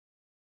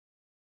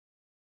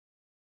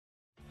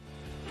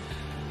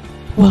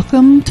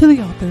Welcome to the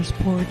Author's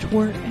Porch,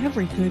 where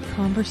every good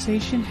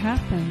conversation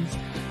happens.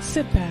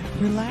 Sit back,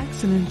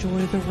 relax, and enjoy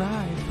the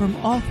ride from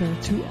author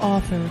to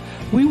author.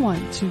 We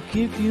want to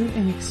give you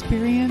an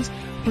experience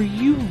where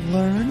you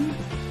learn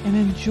and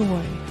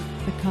enjoy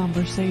the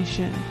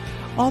conversation.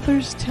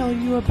 Authors tell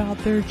you about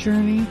their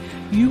journey,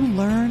 you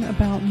learn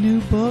about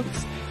new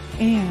books,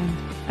 and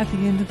at the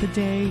end of the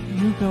day,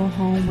 you go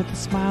home with a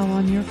smile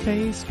on your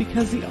face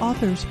because the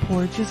Author's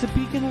Porch is a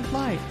beacon of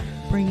light,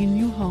 bringing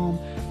you home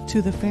to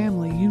the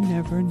family you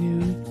never knew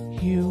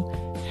you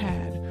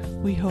had.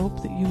 We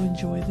hope that you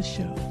enjoy the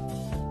show.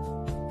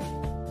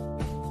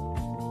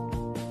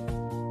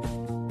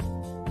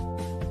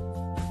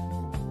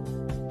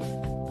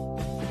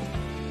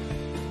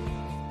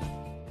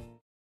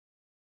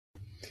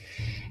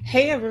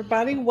 Hey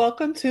everybody,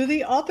 welcome to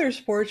the Author's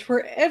Porch,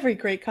 where every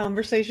great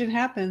conversation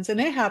happens, and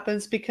it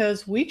happens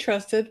because we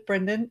trusted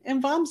Brendan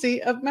and Vamsi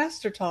of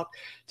Master Talk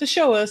to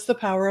show us the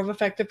power of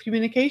effective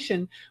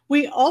communication.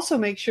 We also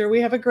make sure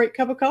we have a great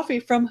cup of coffee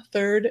from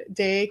Third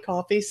Day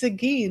Coffee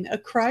Seguin, a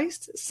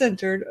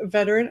Christ-centered,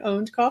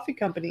 veteran-owned coffee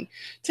company.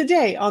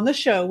 Today on the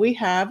show, we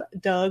have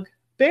Doug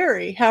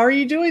Barry. How are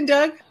you doing,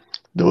 Doug?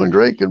 Doing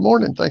great. Good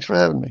morning. Thanks for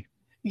having me.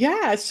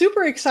 Yeah,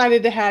 super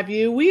excited to have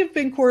you. We have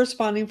been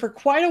corresponding for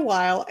quite a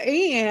while,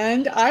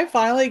 and I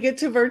finally get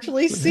to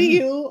virtually see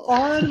you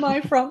on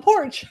my front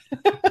porch.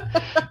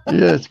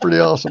 Yeah, it's pretty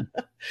awesome.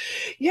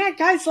 Yeah,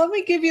 guys, let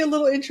me give you a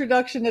little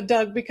introduction to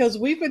Doug because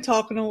we've been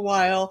talking a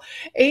while.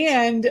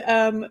 And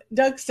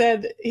Doug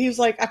said, he was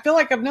like, I feel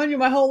like I've known you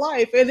my whole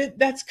life. And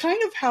that's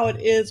kind of how it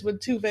is when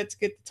two vets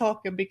get to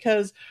talking,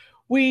 because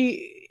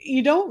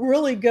you don't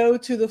really go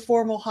to the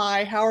formal,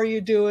 hi, how are you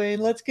doing?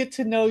 Let's get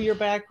to know your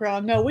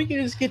background. No, we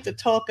can just get to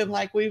talking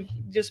like we've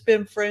just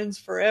been friends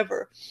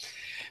forever.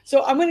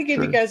 So I'm going to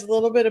give you guys a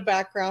little bit of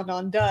background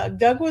on Doug.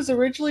 Doug was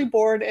originally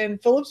born in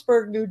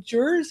Phillipsburg, New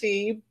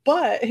Jersey,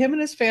 but him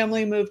and his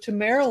family moved to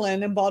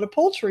Maryland and bought a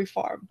poultry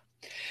farm.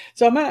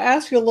 So I'm going to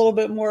ask you a little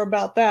bit more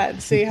about that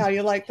and see how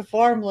you like the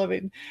farm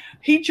living.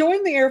 He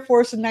joined the Air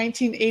Force in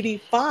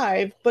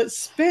 1985, but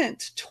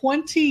spent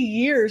 20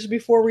 years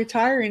before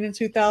retiring in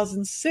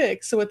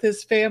 2006 with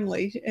his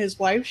family, his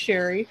wife,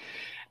 Sherry,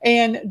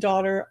 and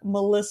daughter,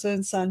 Melissa,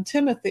 and son,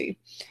 Timothy.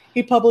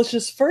 He published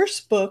his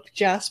first book,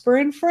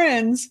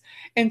 Jasper-n-Friends,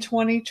 in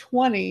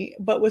 2020,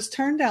 but was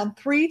turned down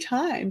 3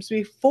 times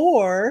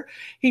before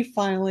he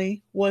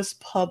finally was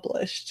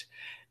published.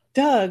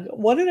 Doug,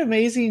 what an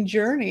amazing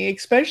journey,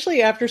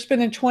 especially after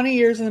spending 20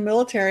 years in the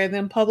military and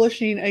then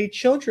publishing a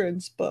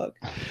children's book.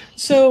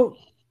 So,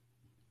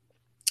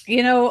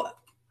 you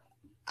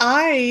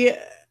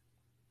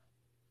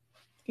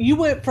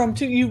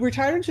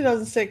retired in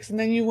 2006, and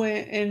then you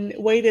went and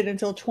waited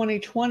until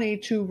 2020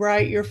 to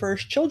write your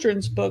first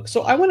children's book.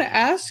 So I want to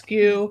ask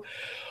you,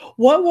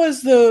 what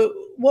was the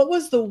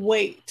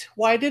wait?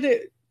 Why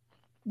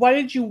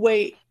did you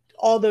wait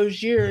all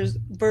those years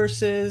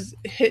versus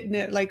hitting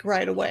it like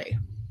right away?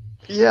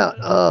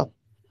 Yeah,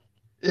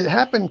 it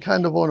happened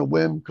kind of on a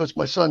whim because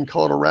my son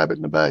caught a rabbit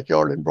in the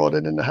backyard and brought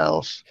it in the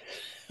house,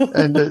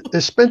 and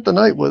it spent the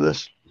night with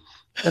us.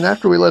 And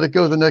after we let it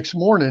go the next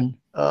morning,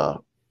 I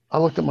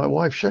looked at my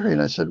wife, Sherry,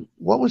 and I said,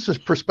 what was this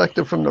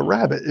perspective from the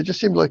rabbit? It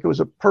just seemed like it was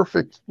a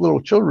perfect little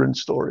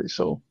children's story.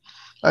 So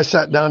I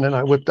sat down and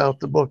I whipped out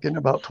the book in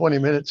about 20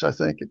 minutes. I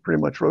think it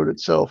pretty much wrote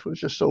itself. It was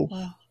just so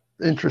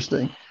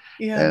interesting.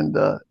 Yeah. And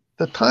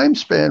the time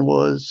span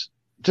was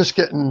just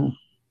getting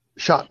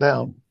shot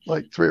down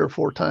like 3 or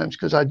 4 times,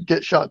 because I'd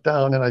get shot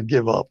down and I'd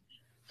give up,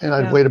 and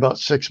I'd wait about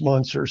 6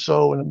 months or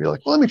so and I'd be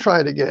like, well, let me try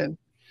it again,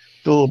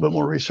 do a little bit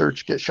more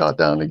research, get shot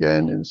down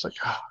again. And it's like,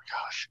 oh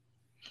gosh.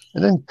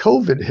 And then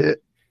COVID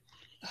hit,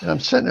 and I'm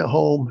sitting at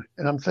home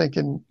and I'm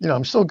thinking,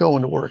 I'm still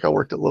going to work. I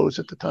worked at Lowe's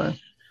at the time,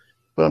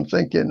 but I'm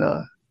thinking,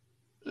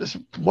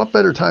 what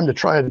better time to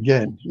try it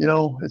again?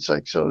 It's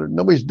like, so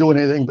nobody's doing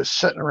anything but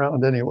sitting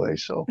around anyway.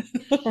 So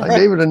right. I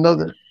gave it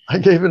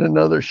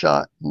another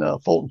shot,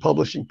 and Fulton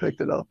Publishing picked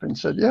it up and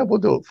said, yeah,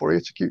 we'll do it for you.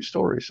 It's a cute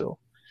story. So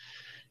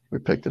we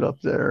picked it up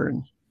there,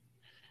 and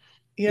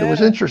it was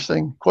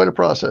interesting. Quite a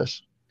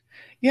process.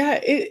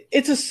 Yeah,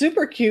 it's a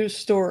super cute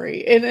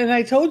story. And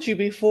I told you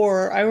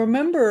before, I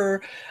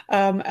remember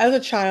as a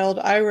child,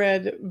 I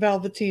read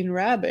Velveteen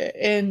Rabbit,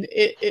 and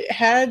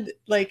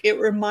it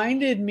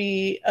reminded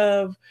me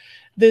of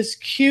this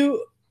cute,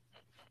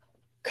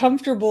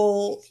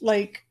 comfortable,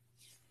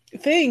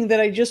 thing that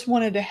I just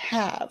wanted to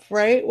have,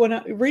 right?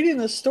 When reading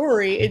the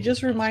story, it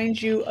just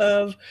reminds you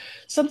of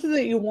something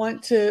that you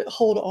want to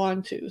hold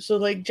on to. So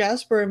like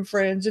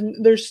Jasper-n-Friends,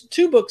 and there's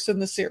 2 books in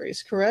the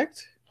series,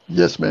 correct?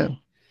 Yes, ma'am.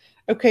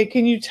 Okay,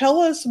 can you tell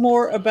us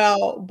more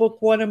about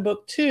book 1 and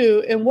book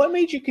 2, and what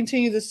made you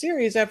continue the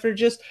series after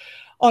just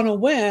on a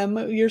whim,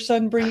 your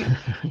son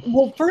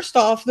well, first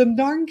off, them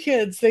darn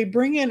kids, they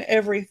bring in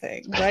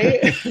everything,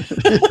 right?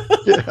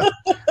 Yeah,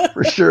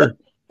 for sure.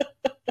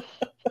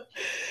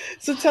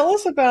 So tell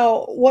us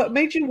about what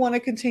made you want to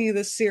continue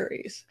this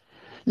series.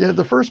 Yeah,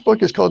 the first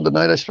book is called The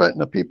Night I Spent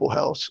in a People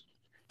House.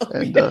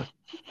 And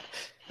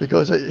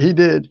because he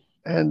did.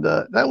 And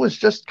that was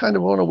just kind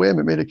of on a whim.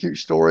 It made a cute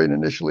story. And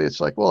initially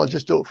it's like, well, I'll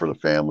just do it for the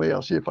family.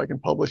 I'll see if I can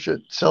publish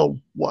it, sell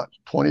what,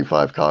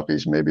 25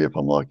 copies, maybe if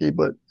I'm lucky,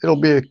 but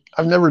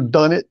I've never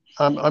done it.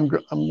 I'm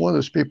one of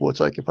those people. It's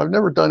like, if I've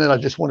never done it, I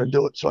just want to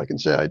do it so I can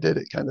say I did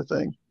it kind of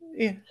thing.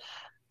 Yeah.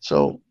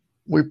 So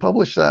we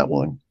published that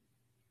one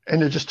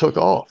and it just took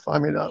off. I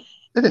mean, it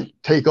didn't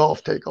take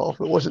off. It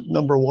wasn't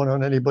number one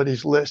on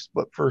anybody's list,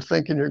 but for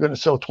thinking you're going to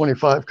sell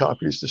 25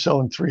 copies to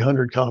selling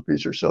 300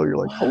 copies or so, you're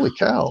like, Wow. holy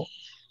cow.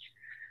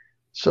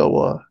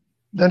 So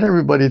then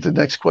everybody, the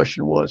next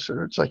question was,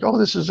 it's like, oh,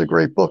 this is a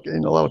great book.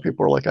 And a lot of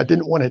people are like, I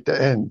didn't want it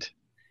to end.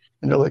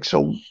 And they're like,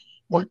 so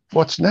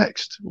what's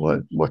next?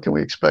 What can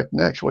we expect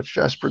next? What's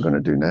Jasper going to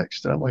do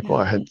next? And I'm like, Yeah. well,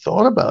 I hadn't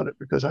thought about it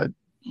because I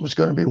was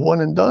going to be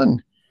one and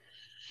done.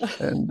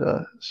 And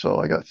so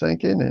I got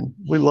thinking, and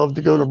we love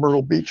to go to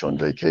Myrtle Beach on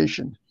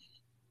vacation.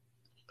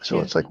 So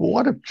Yeah. it's like, well,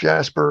 what if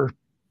Jasper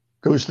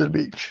goes to the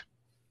beach?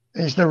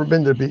 And he's never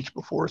been to the beach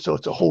before. So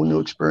it's a whole new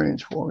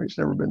experience for him. He's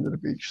never been to the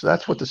beach. So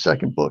that's what the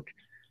second book,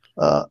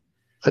 uh,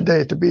 A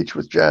Day at the Beach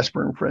with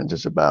Jasper-n-friends,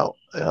 is about.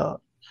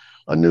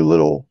 A new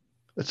little,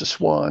 it's a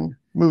swan,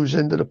 moves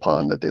into the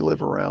pond that they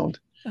live around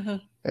Uh-huh.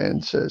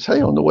 and says,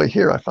 hey, on the way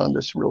here, I found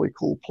this really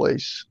cool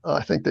place.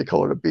 I think they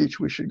call it a beach.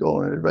 We should go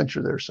on an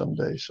adventure there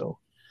someday. So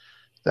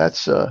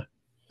that's uh,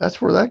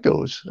 that's where that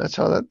goes. That's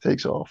how that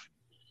takes off.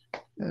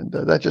 And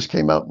that just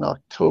came out in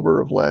October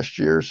of last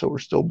year. So we're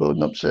still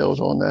building up sales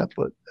on that.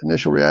 But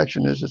initial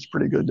reaction is it's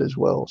pretty good as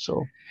well.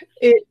 So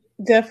It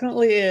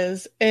definitely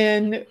is.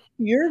 And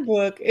your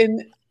book,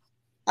 and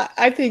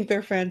I think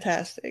they're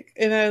fantastic.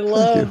 And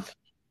thank you.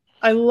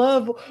 I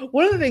love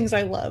one of the things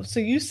I love. So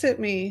you sent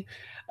me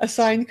a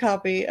signed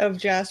copy of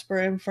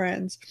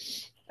Jasper-n-friends,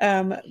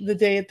 The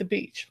Day at the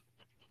Beach.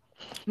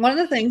 One of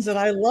the things that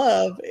I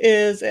love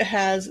is it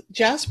has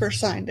Jasper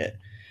signed it,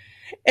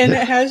 and it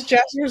Yeah, has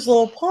Jasper's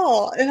little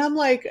paw. And I'm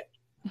like,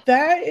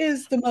 that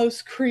is the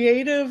most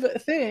creative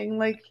thing.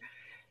 Like,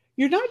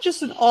 you're not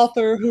just an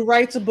author who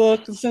writes a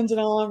book and sends it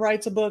on,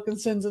 writes a book and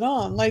sends it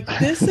on. Like,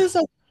 this is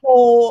a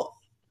whole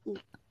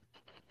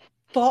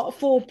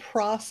thoughtful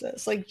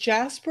process. Like,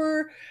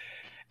 Jasper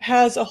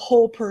has a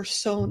whole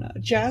persona.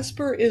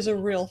 Jasper is a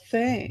real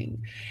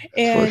thing.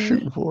 that's what I was And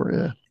shooting for.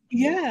 Yeah.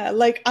 yeah,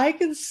 like I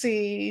can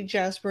see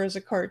Jasper as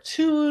a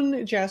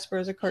cartoon, Jasper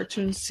as a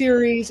cartoon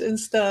series and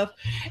stuff.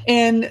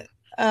 And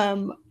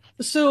um,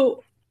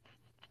 so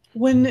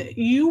when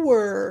you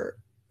were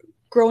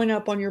growing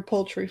up on your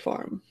poultry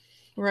farm,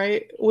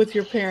 right, with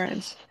your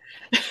parents,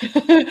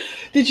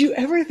 did you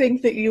ever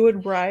think that you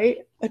would write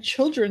a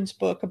children's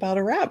book about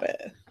a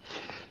rabbit?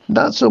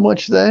 Not so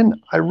much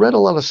then. I read a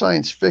lot of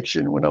science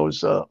fiction when I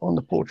was on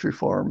the poultry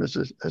farm as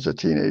a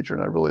teenager,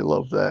 and I really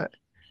loved that.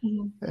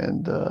 Mhm.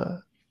 And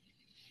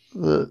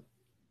the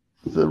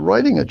the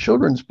writing a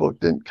children's book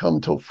didn't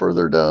come till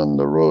further down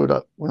the road.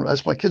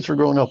 As my kids were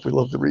growing up, we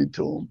loved to read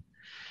to them.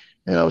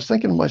 And I was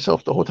thinking to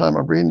myself the whole time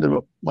I'm reading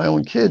to my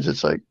own kids,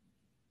 it's like,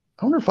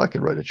 I wonder if I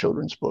could write a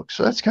children's book.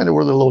 So that's kind of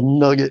where the little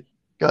nugget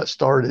got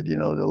started, the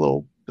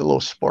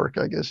little spark,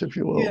 I guess, if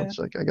you will. Yeah. It's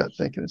like I got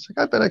thinking, it's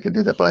like I bet I could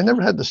do that, but I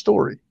never had the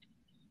story.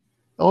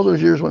 All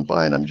those years went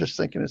by, and I'm just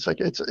thinking, it's like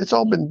it's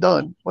all been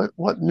done.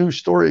 What new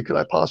story could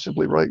I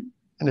possibly write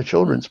in a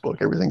children's book?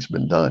 Everything's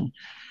been done.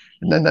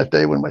 And then that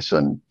day when my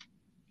son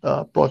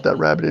brought that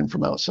rabbit in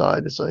from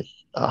outside, it's like,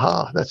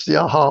 aha, that's the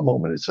aha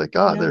moment. It's like,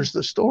 Yeah. there's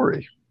the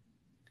story.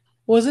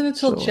 Wasn't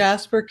until So,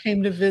 Jasper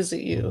came to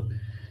visit you.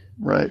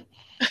 right.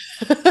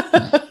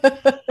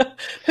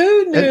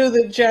 Who And knew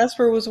that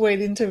Jasper was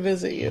waiting to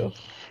visit you?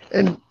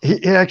 and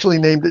he actually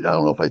named it. I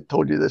don't know if I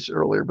told you this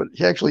earlier, but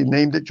he actually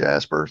named it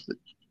Jasper.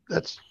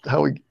 That's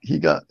how he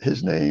got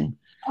his name.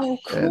 Oh,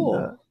 And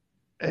cool.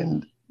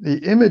 and the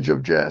image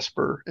of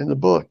Jasper in the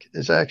book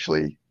is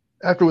actually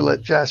after we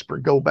let Jasper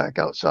go back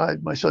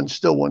outside, my son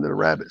still wanted a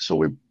rabbit, so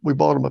we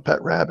bought him a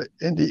pet rabbit.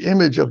 And the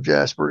image of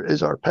Jasper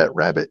is our pet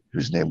rabbit,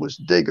 whose name was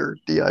Digger,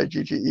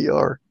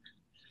 Digger.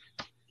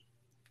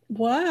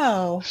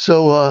 Wow.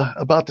 So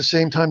about the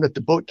same time that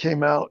the book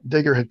came out,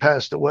 Digger had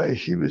passed away.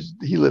 He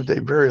lived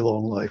a very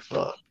long life,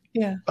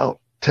 Yeah. about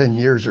 10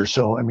 years or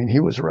so. I mean, he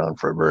was around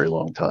for a very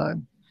long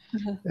time.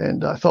 Uh-huh.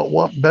 And I thought,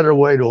 what better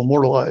way to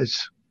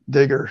immortalize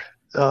Digger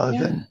Yeah.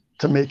 than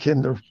to make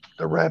him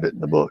the rabbit in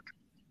the book?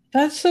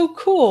 That's so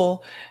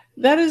cool.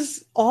 That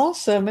is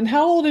awesome. And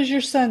how old is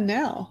your son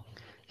now?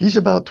 He's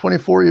about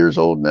 24 years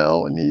old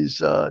now, and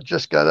he's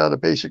just got out of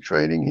basic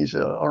training. He's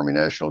an Army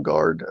National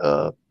Guard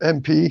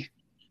MP,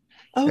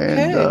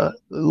 and Okay. it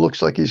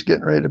looks like he's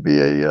getting ready to be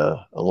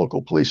a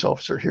local police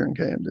officer here in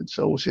Camden.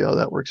 So we'll see how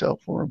that works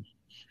out for him.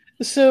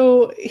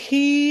 So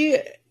he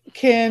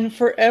can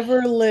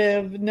forever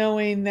live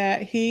knowing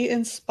that he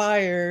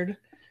inspired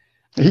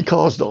He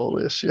caused all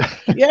this. Yeah.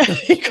 Yeah,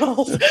 he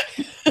calls.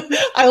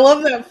 I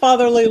love that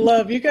fatherly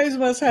love. You guys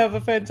must have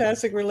a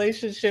fantastic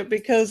relationship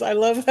because I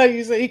love how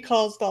you say he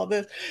caused all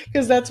this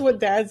because that's what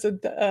dads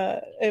and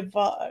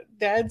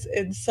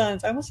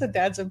sons. I almost said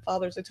dads and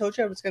fathers. I told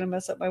you I was going to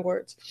mess up my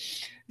words.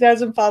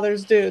 Dads and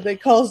fathers do. They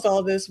caused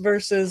all this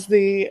versus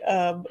the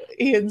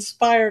he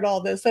inspired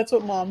all this. That's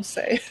what moms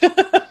say.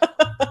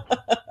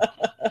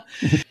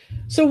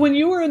 So when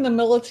you were in the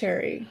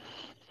military,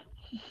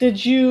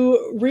 did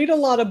you read a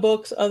lot of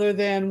books other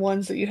than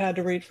ones that you had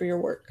to read for your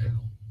work?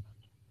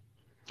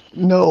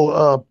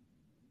 No,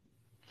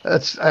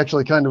 that's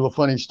actually kind of a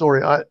funny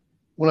story.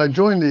 When I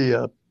joined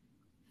the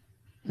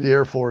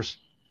Air Force,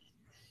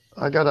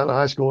 I got out of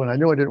high school and I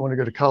knew I didn't want to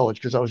go to college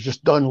because I was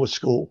just done with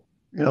school,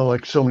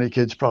 like so many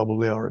kids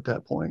probably are at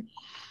that point.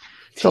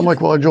 So I'm like,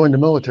 well, I joined the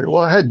military.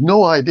 Well, I had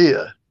no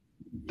idea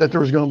that there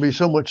was going to be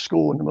so much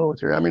school in the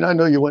military. I mean, I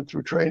know you went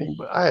through training,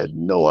 but I had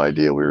no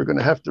idea we were going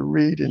to have to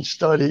read and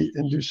study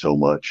and do so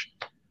much.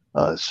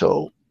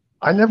 So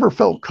I never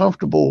felt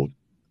comfortable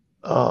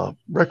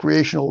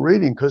recreational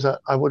reading because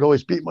I would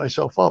always beat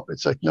myself up.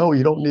 It's like, no,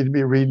 you don't need to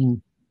be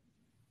reading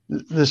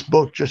this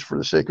book just for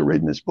the sake of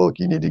reading this book.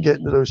 You need to get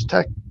into those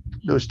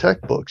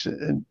tech books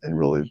and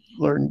really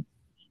learn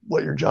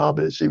what your job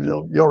is, even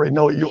though you already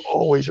know it, you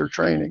always are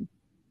training.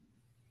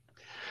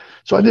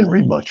 So I didn't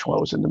read much while I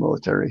was in the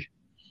military.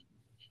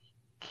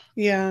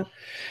 Yeah.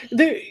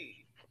 There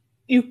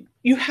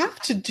you have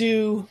to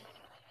do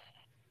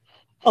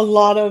a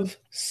lot of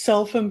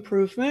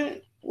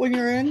self-improvement when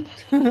you're in.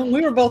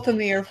 We were both in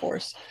the Air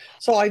Force.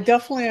 So I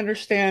definitely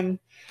understand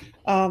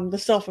the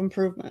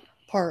self-improvement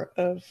part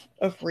of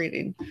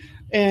reading.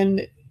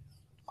 And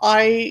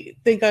I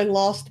think I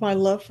lost my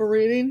love for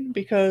reading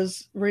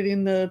because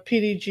reading the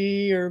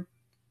PDG or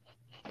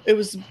it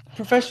was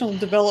professional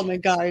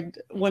development guide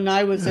when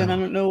I was in. I Yeah.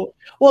 don't know.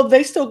 Well,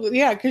 they still,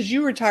 yeah, because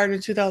you retired in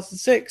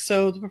 2006.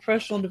 So the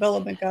professional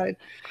development guide.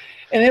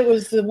 And it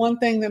was the one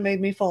thing that made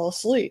me fall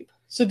asleep.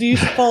 So do you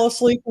fall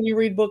asleep when you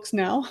read books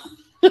now?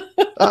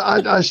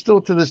 I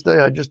still to this day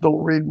I just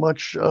don't read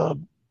much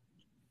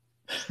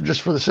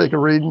just for the sake of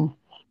reading.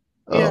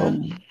 Yeah.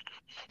 Um,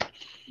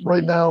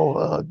 right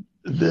now,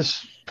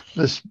 this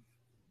this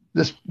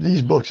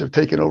these books have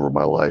taken over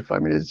my life. I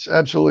mean, it's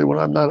absolutely when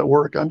I'm not at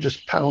work, I'm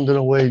just pounding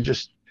away,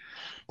 just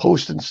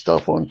posting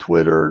stuff on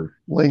Twitter,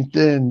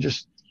 LinkedIn,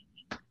 just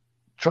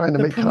trying to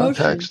The make promotion.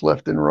 contacts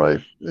left and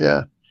right.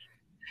 Yeah,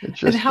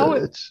 it's And just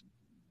it's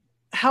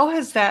how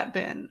has that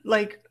been?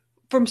 Like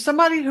from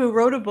somebody who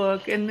wrote a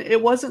book and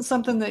it wasn't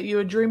something that you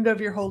had dreamed of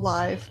your whole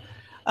life,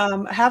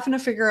 having to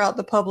figure out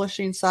the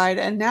publishing side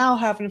and now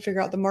having to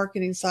figure out the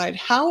marketing side.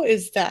 How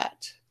is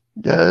that?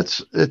 yeah,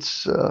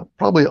 it's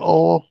probably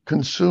all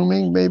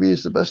consuming. Maybe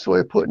is the best way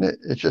of putting it.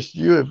 It's just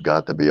you have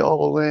got to be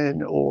all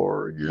in,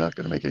 or you're not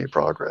going to make any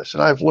progress.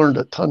 And I've learned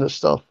a ton of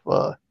stuff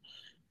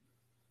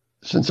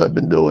since I've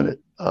been doing it.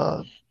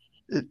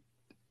 It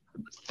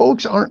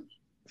folks aren't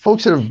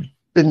folks that have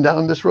been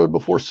down this road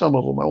before. Some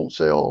of them, I won't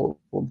say all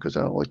of them because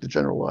I don't like to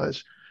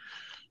generalize,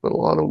 but a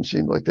lot of them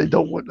seem like they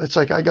don't want. It's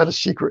like I got a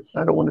secret.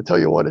 I don't want to tell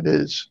you what it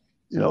is.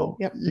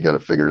 Yep. You got to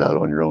figure it out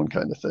on your own,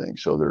 kind of thing.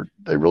 So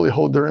they really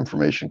hold their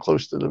information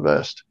close to the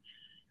vest,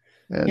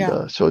 and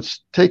Yeah. so it's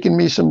taken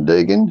me some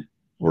digging.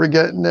 We're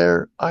getting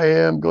there. I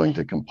am going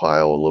to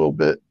compile a little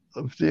bit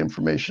of the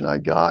information I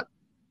got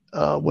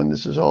when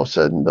this is all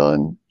said and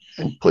done,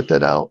 and put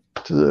that out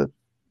to the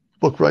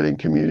book writing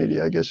community,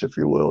 I guess, if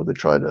you will, to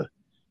try to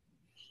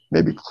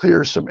maybe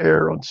clear some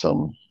air on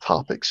some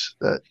topics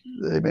that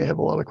they may have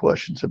a lot of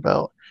questions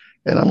about.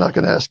 And I'm not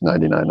going to ask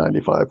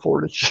 99.95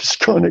 for it. It's just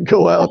going to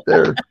go out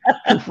there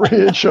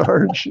free of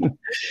charge.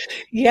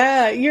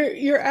 Yeah,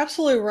 you're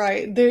absolutely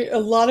right. There a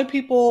lot of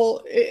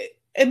people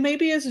and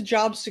maybe as a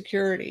job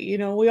security,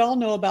 we all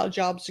know about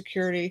job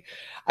security.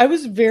 I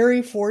was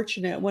very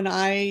fortunate when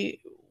I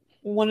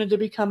wanted to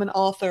become an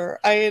author.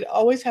 I had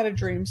always had a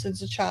dream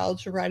since a child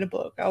to write a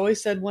book. I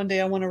always said one day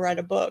I want to write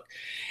a book.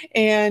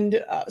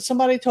 And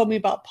somebody told me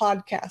about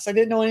podcasts. I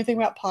didn't know anything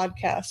about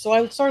podcasts. So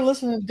I started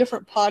listening to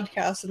different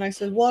podcasts and I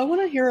said, well, I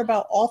want to hear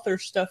about author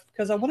stuff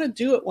because I want to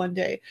do it one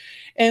day.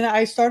 And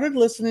I started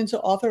listening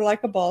to Author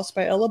Like a Boss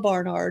by Ella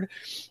Barnard.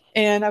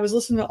 And I was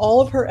listening to all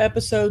of her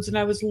episodes and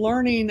I was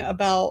learning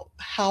about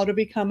how to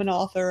become an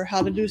author,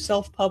 how to do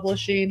self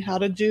publishing, how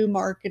to do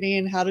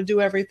marketing, how to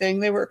do everything.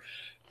 They were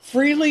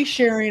freely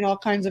sharing all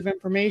kinds of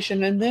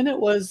information. And then it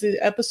was the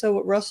episode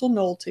with Russell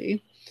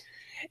Nolte,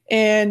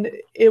 and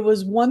it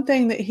was one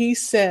thing that he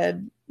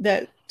said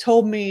that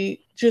told me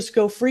just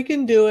go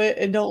freaking do it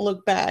and don't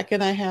look back.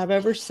 And I have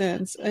ever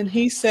since. And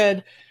he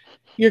said,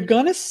 you're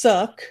going to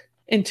suck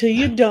until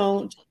you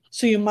don't.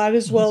 So you might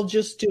as well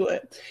just do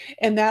it.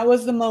 And that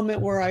was the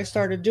moment where I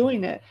started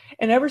doing it.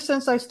 And ever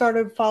since I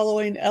started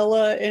following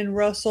Ella and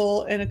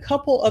Russell and a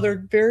couple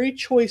other very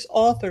choice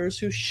authors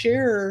who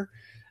share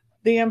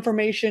the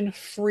information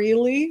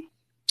freely.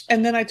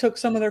 And then I took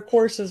some of their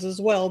courses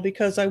as well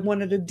because I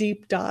wanted to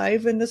deep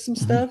dive into some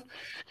stuff.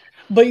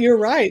 But you're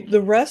right.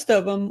 The rest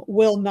of them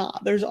will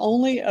not. There's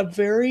only a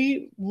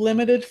very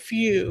limited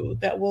few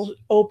that will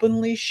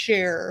openly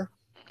share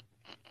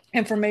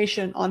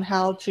information on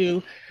how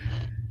to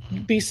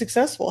be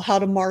successful, how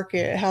to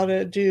market, how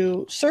to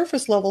do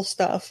surface level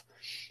stuff.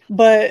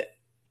 But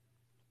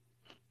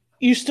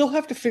you still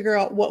have to figure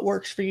out what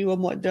works for you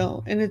and what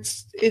don't. And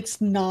it's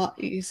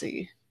not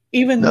easy.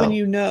 Even when No,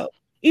 you know.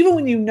 Even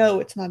when you know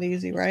it's not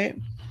easy, right?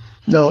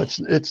 no,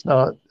 it's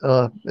not.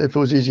 If it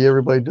was easy,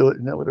 everybody do it,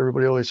 and that's what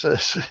everybody always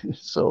says.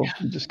 So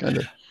you just kind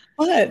of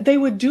But they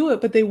would do it,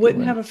 but they go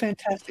wouldn't in have it. a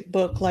fantastic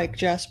book like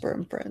Jasper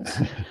and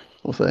Friends.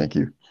 Well, thank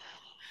you.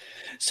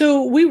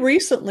 So we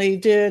recently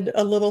did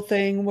a little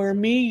thing where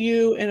me,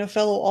 you, and a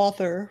fellow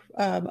author,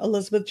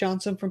 Elizabeth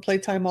Johnson from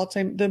Playtime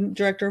Multi, the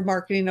director of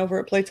marketing over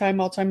at Playtime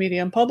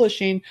Multimedia and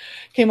Publishing,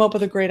 came up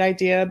with a great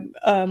idea.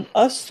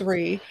 Us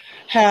three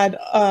had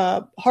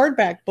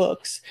hardback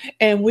books,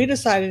 and we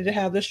decided to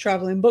have this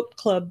traveling book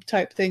club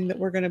type thing that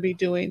we're going to be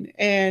doing.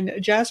 And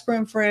Jasper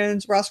and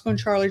Friends, Roscoe and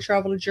Charlie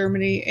travel to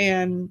Germany,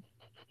 and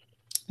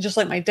just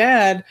like my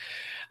dad,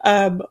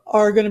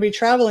 are going to be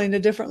traveling to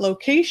different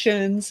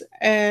locations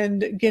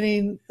and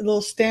getting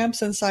little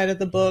stamps inside of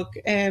the book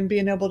and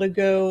being able to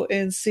go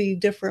and see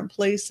different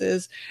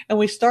places. And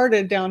we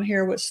started down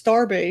here with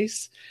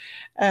Starbase,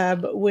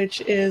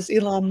 which is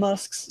Elon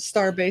Musk's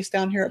Starbase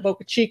down here at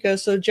Boca Chica.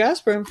 So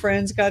Jasper and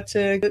Friends got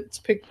to get its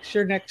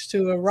picture next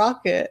to a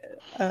rocket,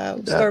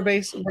 That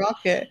Starbase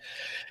rocket.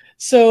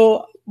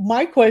 So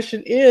my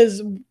question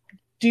is,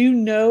 do you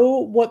know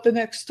what the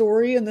next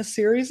story in the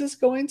series is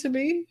going to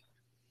be?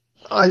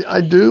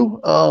 I do.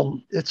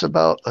 It's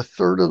about a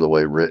third of the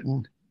way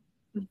written.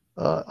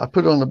 I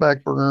put it on the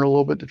back burner a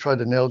little bit to try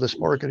to nail this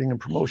marketing and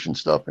promotion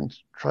stuff and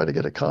try to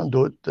get a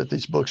conduit that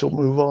these books will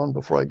move on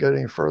before I get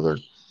any further.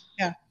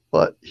 Yeah.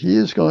 But he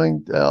is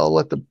going, I'll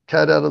let the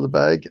cat out of the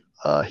bag.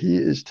 He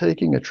is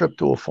taking a trip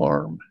to a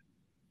farm.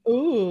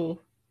 Ooh.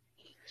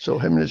 So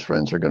him and his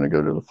friends are going to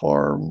go to the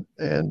farm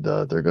and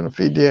they're going to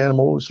feed the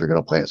animals. They're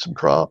going to plant some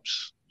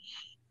crops,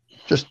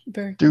 just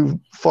Very cool. do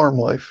farm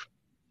life.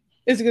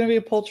 Is it going to be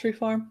a poultry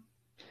farm?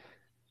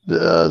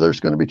 There's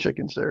going to be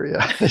chickens there.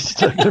 Yeah. It's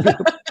not going to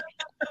be.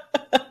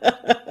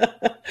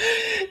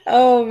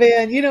 Oh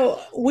man,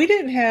 we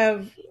didn't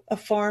have a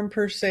farm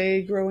per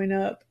se growing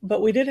up,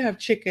 but we did have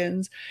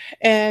chickens.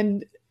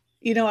 And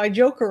I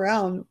joke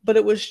around, but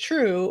it was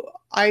true.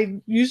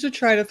 I used to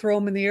try to throw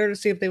them in the air to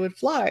see if they would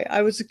fly.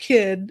 I was a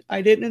kid.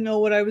 I didn't know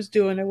what I was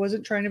doing. I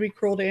wasn't trying to be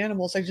cruel to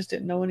animals. I just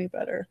didn't know any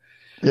better.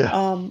 Yeah.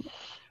 Um,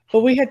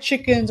 but we had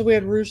chickens, we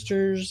had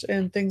roosters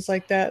and things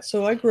like that.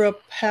 So I grew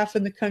up half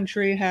in the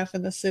country, half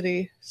in the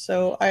city.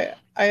 So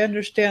I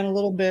understand a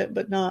little bit,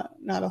 but not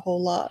a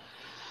whole lot.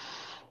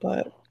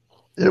 But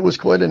It was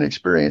quite an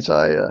experience.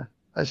 I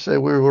say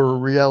we were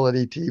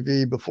reality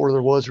TV before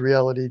there was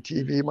reality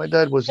TV. My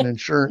dad was an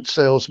insurance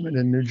salesman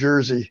in New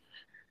Jersey,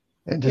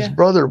 and his yeah.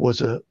 brother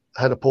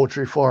had a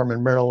poultry farm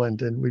in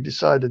Maryland, and we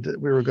decided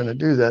that we were going to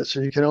do that.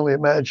 So you can only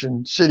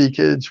imagine city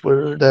kids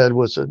where their dad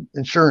was an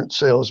insurance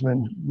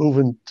salesman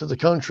moving to the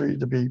country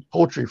to be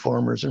poultry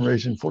farmers and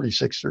raising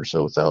 46 or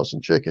so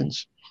thousand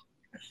chickens.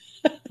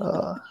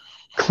 Uh,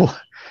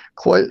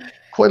 quite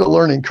quite a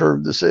learning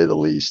curve to say the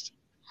least.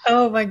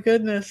 Oh my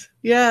goodness.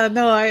 Yeah,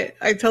 no, I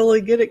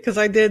totally get it because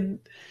I did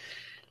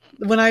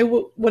when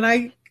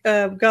I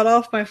got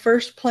off my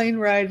first plane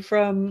ride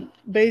from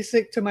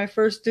basic to my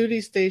first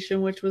duty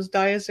station, which was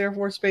Dyess Air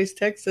Force Base,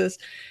 Texas,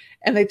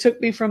 and they took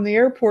me from the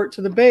airport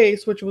to the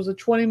base, which was a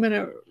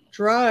 20-minute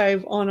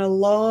drive on a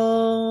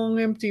long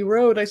empty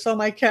road. I saw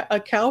a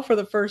cow for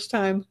the first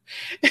time,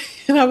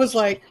 and I was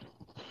like,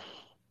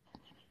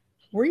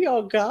 where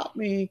y'all got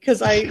me?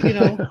 Because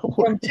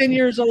from 10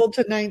 years old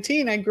to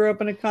 19, I grew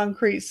up in a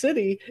concrete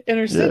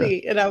inner Yeah,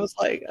 city. And I was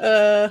like,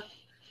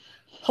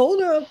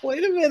 hold up,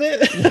 wait a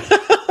minute.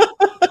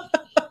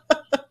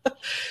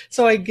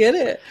 So I get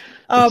it.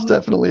 it's Um,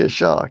 definitely a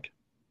shock.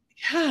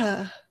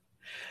 yeah.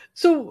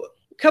 So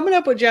coming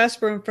up with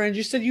Jasper and Friends,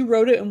 you said you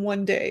wrote it in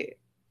one day.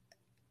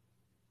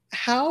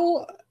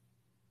 How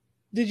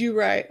did you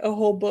write a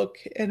whole book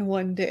in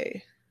one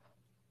day?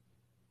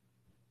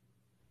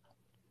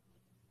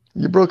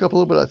 You broke up a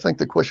little bit. I think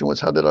the question was,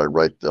 how did I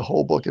write the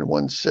whole book in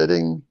one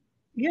sitting?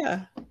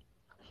 Yeah.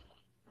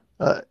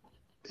 Uh,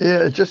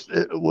 yeah, it just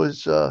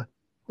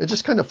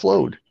kind of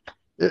flowed.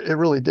 It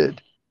really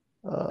did.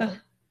 Uh, Uh,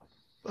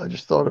 I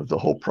just thought of the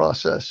whole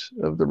process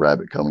of the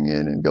rabbit coming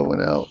in and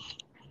going out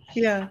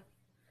yeah.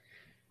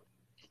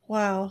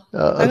 Wow.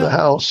 I of the don't.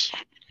 house.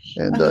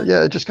 And Uh,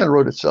 yeah, it just kind of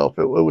wrote itself.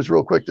 It was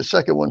real quick. The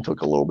second one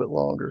took a little bit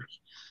longer.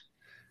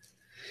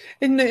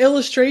 in the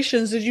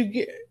illustrations,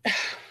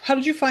 how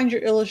did you find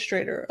your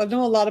illustrator? I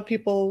know a lot of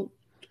people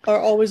are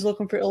always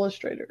looking for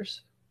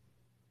illustrators.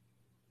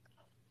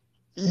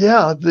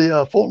 Yeah,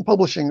 the Fulton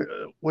Publishing,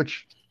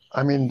 which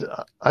I mean,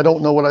 I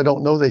don't know what I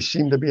don't know. They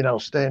seem to be an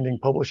outstanding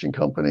publishing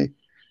company.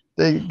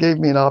 They gave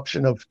me an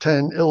option of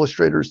 10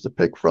 illustrators to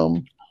pick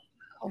from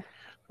Oh,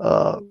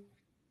 uh,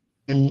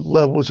 in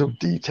levels of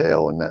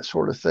detail and that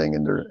sort of thing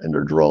in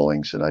their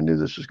drawings. And I knew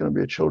this was going to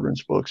be a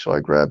children's book, so I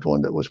grabbed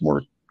one that was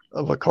more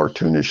of a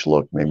cartoonish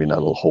look, maybe not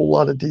a whole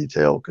lot of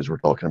detail because we're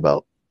talking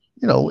about,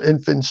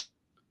 infants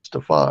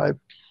to 5.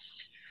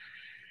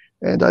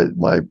 And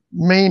my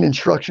main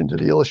instruction to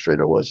the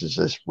illustrator is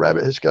this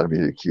rabbit has got to be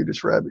the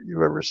cutest rabbit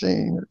you've ever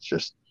seen. It's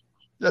just,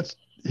 that's,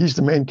 he's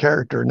the main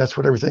character and that's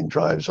what everything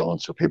drives on.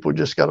 So people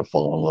just got to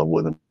fall in love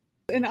with him.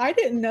 And I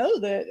didn't know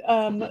that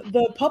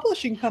the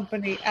publishing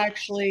company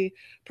actually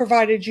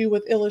provided you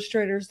with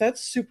illustrators.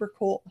 That's super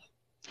cool.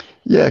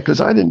 Yeah,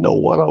 because I didn't know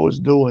what I was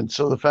doing.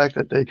 So the fact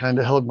that they kind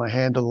of held my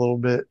hand a little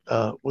bit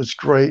was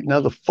great. Now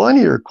the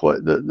funnier part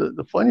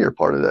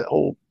of that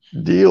whole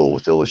deal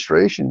with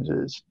illustrations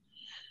is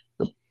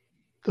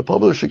the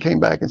publisher came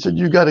back and said,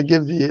 you got to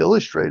give the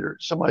illustrator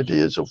some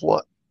ideas of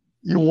what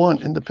you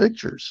want in the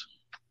pictures.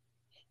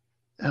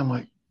 And I'm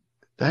like,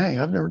 dang,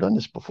 I've never done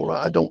this before.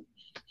 I, I don't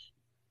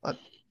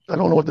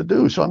know what to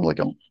do. So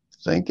I'm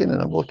thinking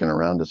and I'm looking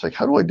around. It's like,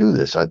 how do I do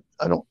this? I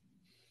don't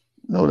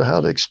know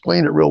how to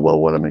explain it real well,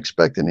 what I'm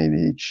expecting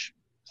in each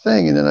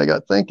thing. And then I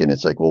got thinking,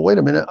 it's like, well, wait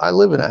a minute. I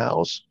live in a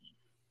house.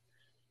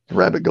 The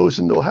rabbit goes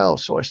into a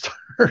house. So I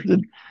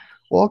started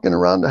walking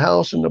around the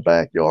house in the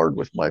backyard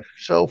with my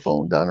cell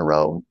phone down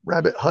around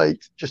rabbit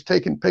height, just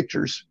taking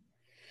pictures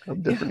of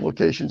Yeah. different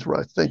locations where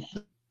I think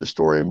the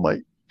story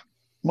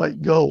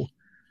might go,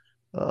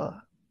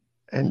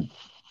 and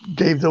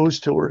gave those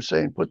to her,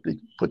 saying put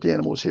the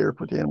animals here,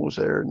 put the animals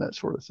there, and that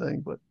sort of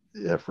thing. But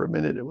yeah, for a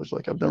minute it was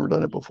like I've never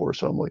done it before,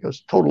 so I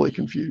was totally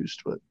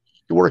confused. But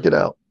you work it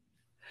out.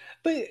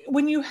 But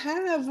when you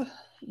have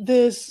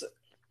this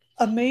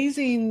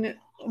amazing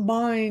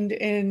mind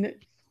and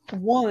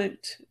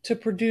want to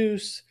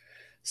produce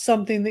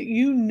something that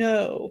you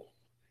know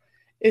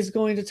is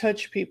going to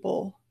touch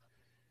people,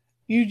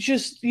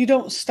 you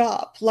don't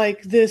stop.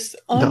 Like this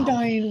No,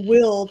 undying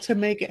will to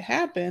make it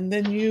happen,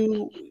 then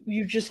you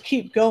just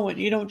keep going.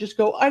 You don't just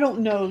go, I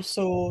don't know,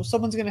 so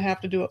someone's going to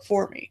have to do it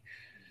for me.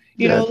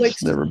 yeah, Like,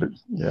 it's never been.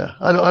 Yeah,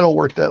 I don't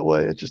work that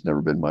way. It's just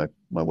never been my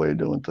way of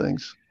doing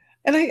things.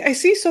 and I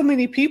see so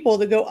many people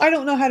that go, I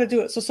don't know how to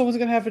do it, so someone's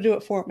going to have to do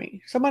it for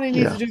me. Somebody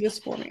needs to Yeah, do this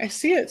for me. I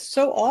see it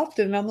so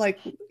often, and I'm like,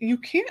 you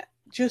can't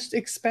just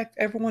expect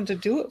everyone to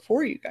do it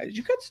for you guys.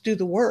 You got to do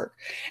the work.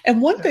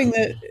 And one thing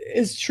that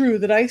is true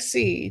that I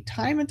see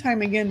time and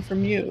time again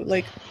from you,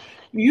 like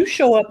you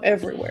show up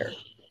everywhere.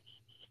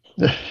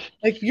 yeah.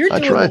 Like you're I doing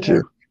try the work.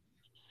 to.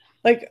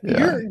 Like Yeah,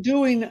 you're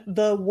doing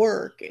the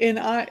work. And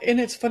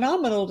it's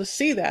phenomenal to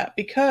see that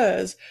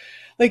because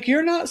like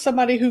you're not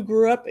somebody who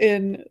grew up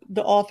in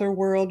the author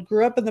world,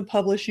 grew up in the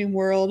publishing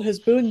world, has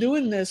been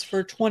doing this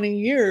for 20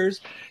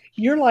 years.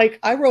 You're like,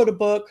 I wrote a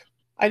book.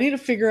 I need to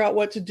figure out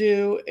what to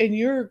do. And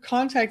you're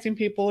contacting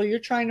people, you're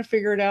trying to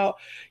figure it out.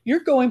 You're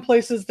going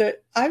places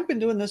that I've been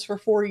doing this for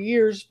 4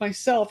 years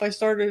myself. I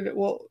started,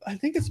 well, I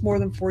think it's more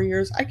than 4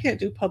 years. I can't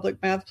do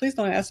public math. Please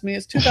don't ask me.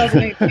 It's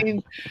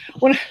 2018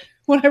 when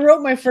when I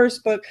wrote my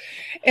first book.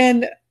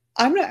 And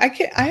I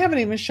haven't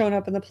even shown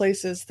up in the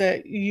places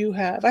that you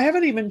have. I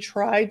haven't even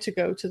tried to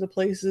go to the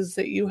places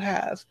that you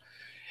have.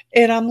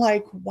 And I'm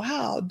like,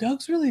 wow,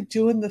 Doug's really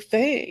doing the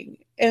thing.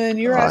 And then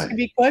you're I asking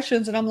me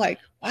questions and I'm like,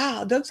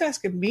 wow, Doug's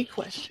asking me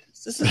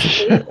questions. This is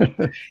cool.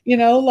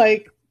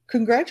 Like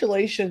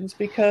congratulations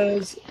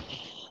because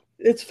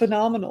it's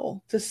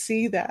phenomenal to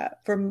see that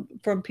from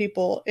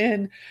people.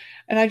 And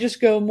I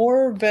just go,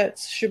 more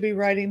vets should be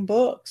writing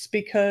books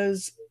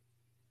because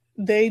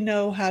they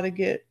know how to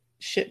get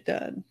shit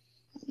done.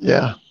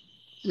 yeah,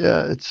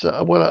 yeah. It's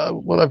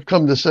what I've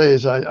come to say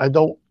is I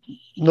don't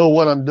know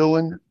what I'm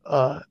doing,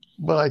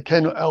 but I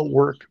can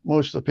outwork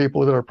most of the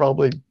people that are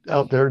probably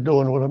out there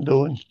doing what I'm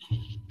doing.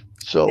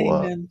 So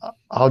Amen.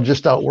 I'll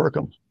just outwork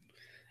them.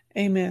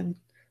 Amen.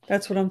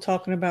 That's what I'm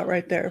talking about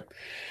right there.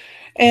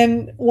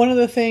 And one of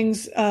the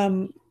things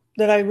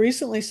that I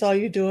recently saw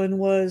you doing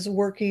was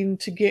working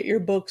to get your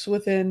books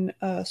within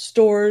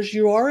stores.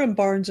 You are in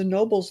Barnes and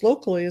Nobles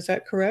locally, is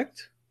that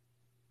correct?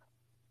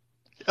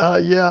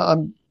 Yeah,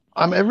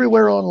 I'm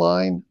everywhere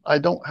online.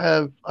 I've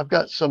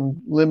got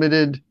some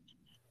limited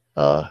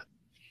uh,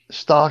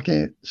 stock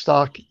in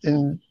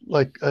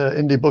like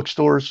indie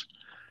bookstores.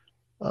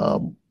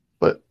 Mhm.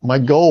 But my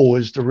goal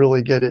is to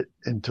really get it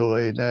into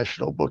a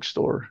national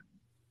bookstore.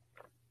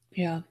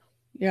 Yeah.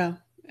 Yeah.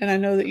 And I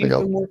know that I think you've I'll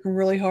been working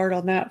really hard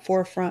on that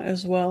forefront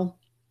as well.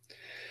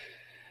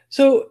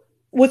 So,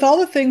 with all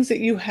the things that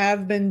you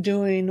have been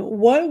doing,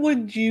 what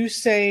would you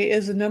say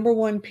is the number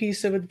one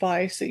piece of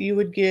advice that you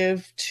would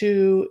give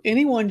to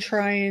anyone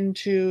trying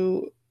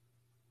to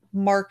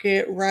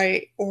market,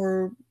 write,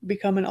 or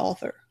become an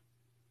author?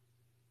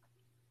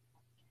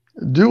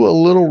 do a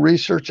little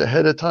research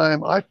ahead of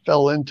time. I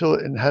fell into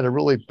it and had to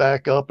really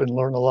back up and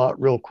learn a lot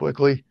real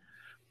quickly.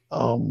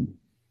 Um,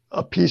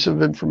 a piece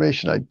of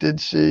information I did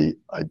see,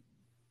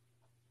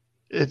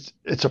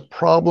 it's a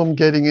problem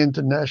getting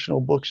into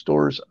national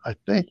bookstores. I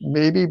think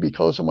maybe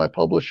because of my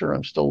publisher,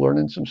 I'm still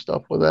learning some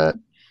stuff with that.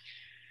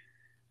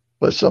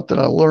 But something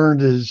I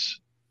learned is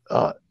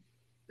uh,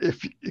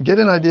 if you get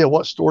an idea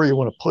what story you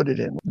want to put it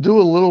in, do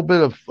a little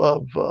bit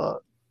of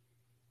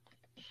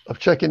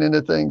checking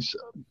into things.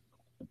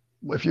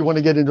 if you want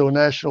to get into a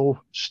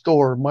national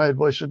store, my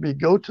advice would be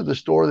go to the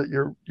store that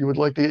you would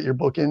like to get your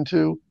book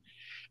into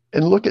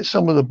and look at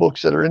some of the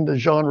books that are in the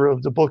genre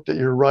of the book that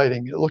you're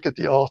writing. Look at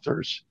the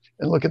authors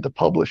and look at the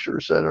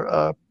publishers that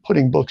are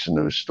putting books in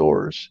those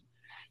stores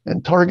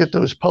and target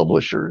those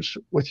publishers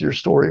with your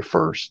story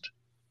first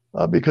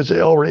because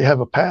they already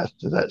have a path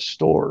to that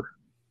store.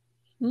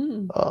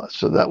 Mm,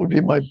 So that would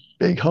be my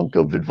big hunk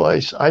of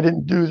advice. I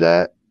didn't do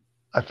that.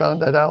 I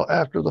found that out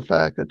after the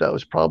fact that that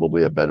was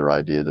probably a better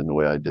idea than the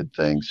way I did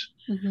things.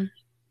 hmm.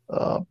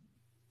 Uh,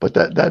 but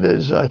that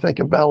is, I think,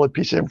 a valid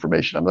piece of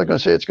information. I'm not going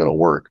to say it's going to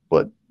work,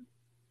 but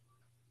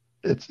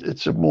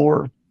it's a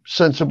more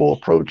sensible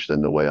approach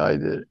than the way I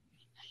did it.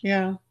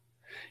 Yeah.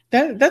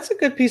 That's a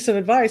good piece of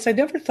advice. I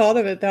never thought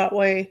of it that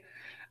way.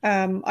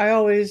 I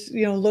always,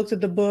 looked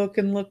at the book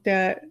and looked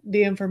at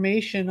the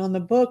information on the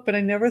book, but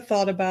I never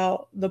thought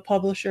about the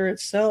publisher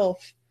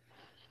itself.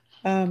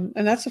 And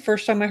that's the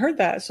first time I heard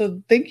that.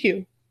 So thank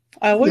you.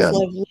 I always Yeah,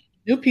 love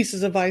new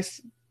pieces of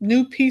advice,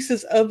 new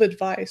pieces of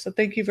advice. So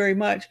thank you very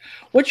much.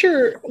 What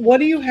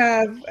do you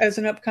have as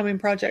an upcoming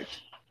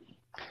project?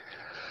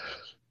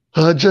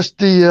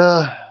 just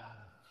I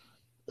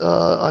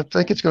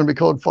think it's going to be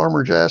called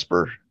Farmer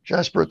Jasper.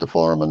 Jasper at the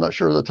farm. I'm not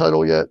sure of the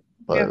title yet,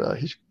 but Yeah.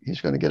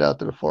 he's going to get out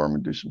to the farm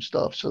and do some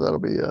stuff. So that'll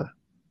be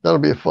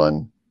a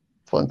fun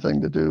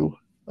thing to do.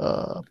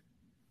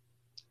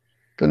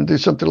 Going to do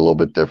something a little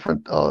bit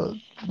different.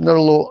 Another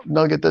little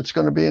nugget that's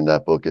going to be in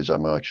that book is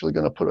I'm actually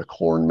going to put a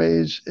corn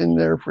maze in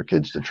there for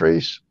kids to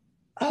trace.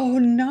 Oh,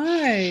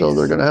 So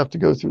they're nice. going to have to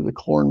go through the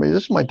corn maze.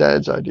 This is my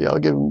dad's idea. I'll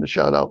give him the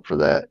shout out for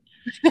that.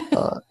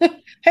 Uh,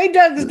 Hey,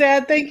 Doug's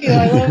dad. Thank you.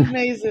 I love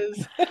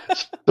mazes.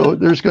 so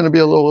there's going to be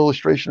a little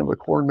illustration of a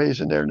corn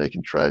maze in there, and they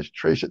can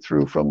trace it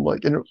through from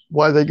like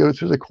why they go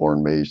through the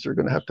corn maze. They're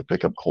going to have to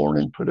pick up corn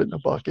and put it in a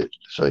bucket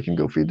so they can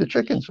go feed the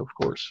chickens, of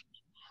course.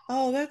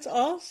 Oh, that's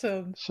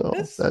awesome. So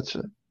That's that's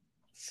it.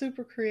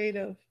 super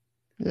creative.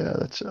 Yeah,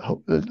 that's a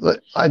hope.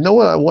 I know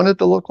what I want it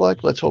to look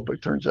like. Let's hope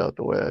it turns out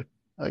the way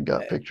I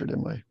got pictured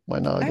in my I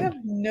noggin. have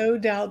no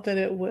doubt that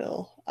it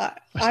will.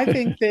 I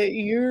think that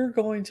you're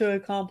going to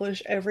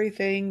accomplish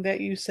everything that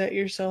you set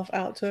yourself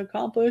out to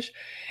accomplish.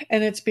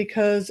 And it's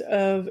because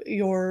of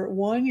your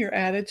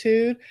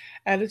attitude.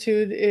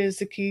 Attitude is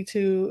the key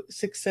to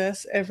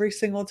success every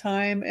single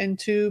time. And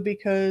two,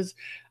 because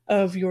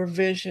of your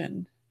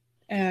vision.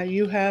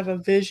 You have a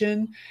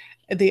vision,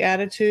 the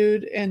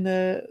attitude, and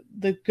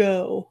the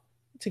go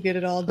to get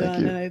it all Thank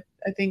done. you. And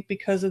I think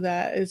because of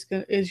that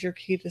is your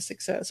key to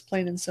success,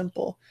 plain and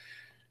simple.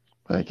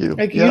 Thank you.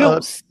 Like you Yeah,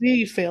 don't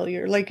see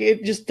failure. Like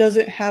it just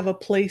doesn't have a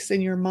place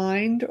in your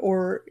mind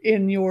or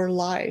in your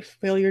life.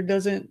 Failure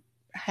doesn't it,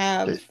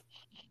 have.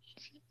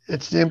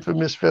 it's the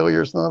infamous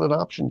failure is not an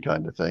option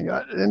kind of thing.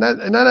 And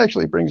that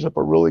actually brings up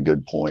a really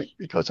good point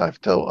because I've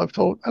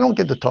told I don't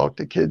get to talk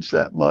to kids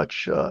that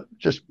much,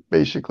 just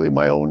basically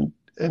my own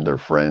and their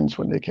friends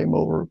when they came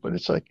over. But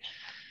it's like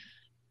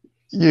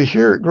you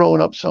hear it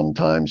growing up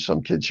sometimes.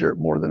 Some kids hear it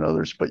more than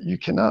others, but you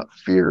cannot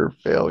fear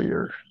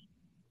failure.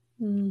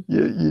 Mhm.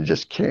 You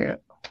just can't.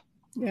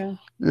 Yeah.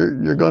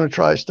 You're going to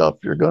try stuff.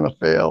 You're going to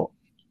fail.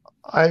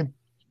 I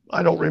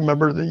I don't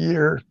remember the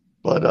year,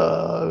 but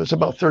I was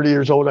about 30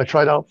 years old. I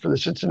tried out for the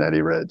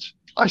Cincinnati Reds.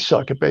 I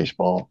suck at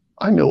baseball.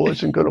 I knew it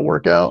wasn't going to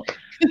work out,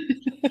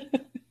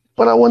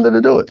 but I wanted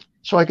to do it.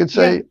 So I could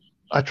Yeah. say,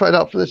 I tried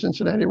out for the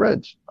Cincinnati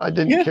Reds. I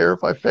didn't Yeah. care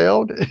if I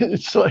failed.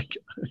 It's like,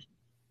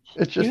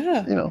 it's just,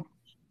 Yeah.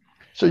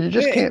 so you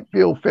just Eh, can't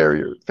feel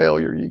failure.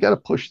 You got to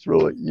push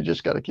through it. You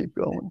just got to keep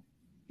going.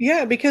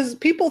 Yeah, because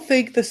people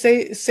think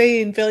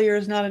saying failure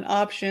is not an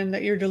option,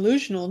 that you're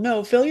delusional.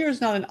 No, failure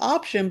is not an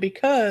option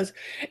because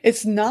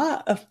it's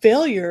not a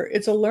failure,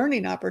 it's a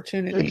learning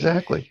opportunity.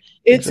 Exactly.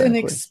 It's an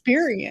Exactly.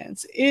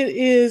 experience. It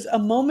is a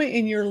moment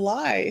in your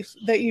life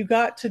that you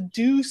got to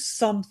do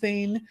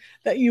something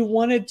that you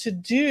wanted to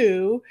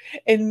do,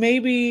 and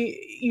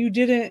maybe you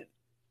didn't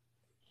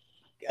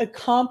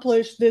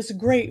accomplish this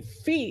great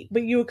feat,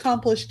 but you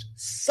accomplished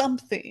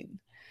something.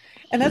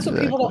 And that's what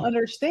people don't Exactly.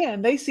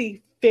 understand. They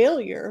see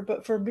failure,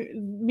 but for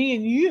me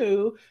and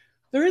you,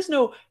 there is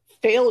no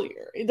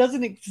failure. It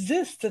doesn't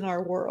exist in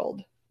our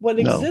world. What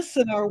No. exists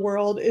in our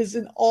world is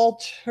an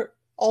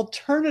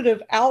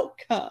alternative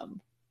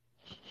outcome.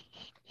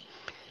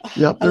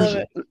 Yep. I love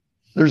it.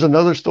 There's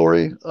another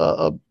story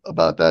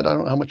about that. I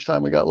don't know how much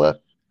time we got left.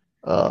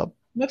 Uh,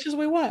 Much as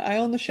we want. I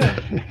own the show.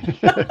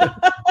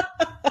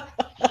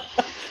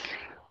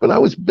 but I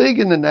was big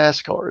into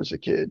NASCAR as a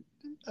kid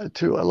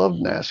too. I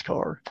loved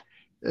NASCAR,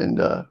 and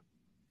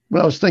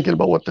when I was thinking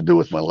about what to do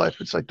with my life,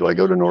 it's like, do I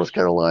go to North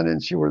Carolina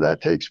and see where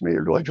that takes me,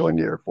 or do I join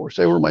the Air Force?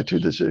 They were my two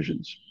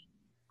decisions,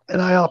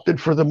 and I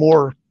opted for the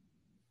more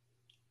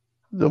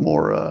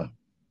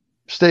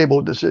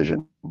stable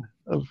decision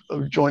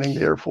of joining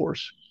the Air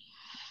Force.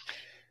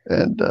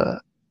 And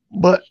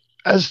but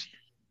as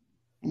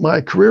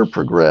my career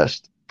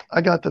progressed,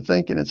 I got to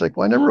thinking, it's like,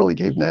 well, I never really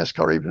gave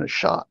NASCAR even a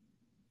shot.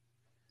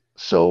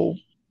 So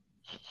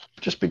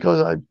just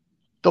because I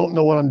don't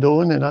know what I'm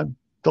doing and I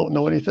don't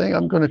know anything,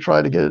 I'm going to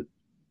try to get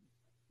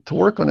to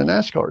work on a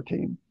NASCAR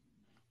team.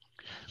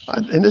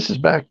 And this is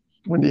back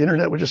when the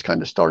internet was just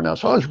kind of starting out.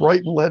 So I was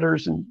writing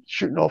letters and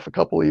shooting off a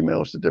couple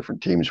emails to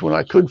different teams when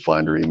I could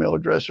find their email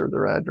address or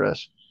their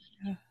address.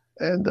 Yeah.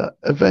 And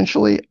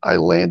eventually I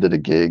landed a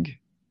gig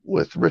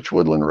with Rich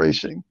Woodland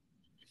Racing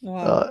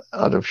Wow.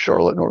 out of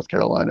Charlotte, North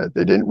Carolina.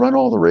 They didn't run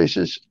all the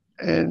races,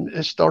 and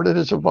it started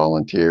as a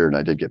volunteer, and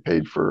I did get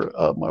paid for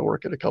my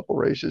work at a couple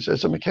races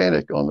as a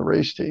mechanic on the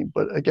race team.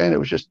 But again,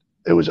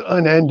 it was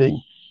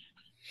unending.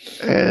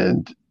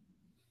 And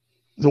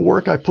the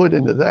work I put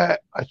into that,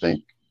 I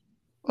think,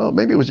 well,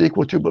 maybe it was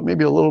equal to, but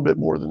maybe a little bit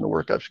more than the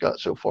work I've got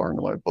so far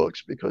into my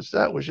books, because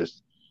that was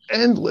just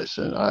endless.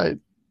 And I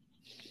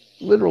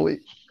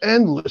literally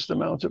endless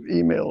amounts of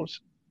emails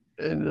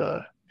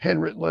and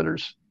handwritten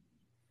letters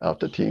out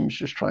to teams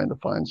just trying to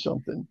find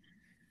something.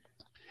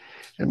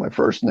 And my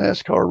first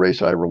NASCAR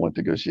race I ever went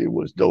to go see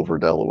was Dover,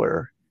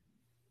 Delaware.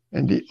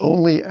 And the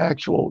only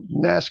actual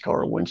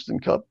NASCAR Winston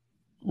Cup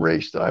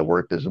race that I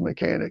worked as a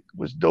mechanic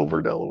was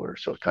Dover, Delaware.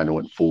 So it kind of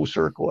went full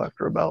circle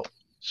after about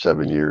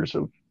 7 years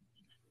of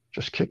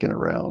just kicking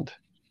around.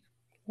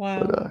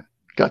 But Wow.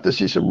 got to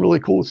see some really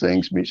cool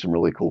things, meet some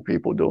really cool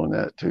people doing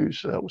that too.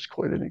 So that was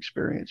quite an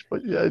experience.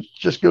 But yeah, it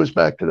just goes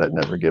back to that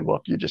never give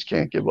up. You just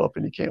can't give up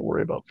and you can't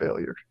worry about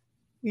failure.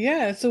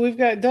 Yeah. So we've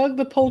got Doug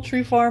the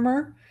poultry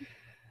farmer,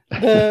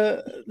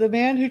 the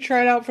man who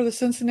tried out for the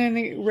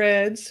Cincinnati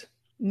Reds,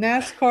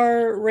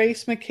 NASCAR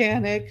race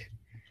mechanic,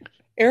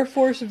 Air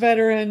Force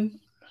veteran,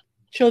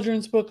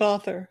 children's book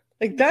author.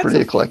 Like that's Pretty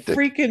a eclectic.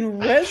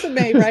 freaking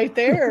resume right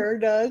there,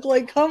 Doug.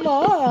 Like, come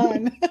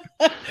on.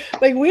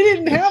 Like we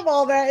didn't have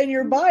all that in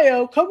your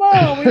bio. Come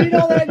on, we need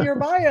all that in your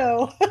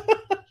bio.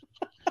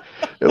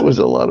 It was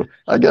a lot of.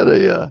 I got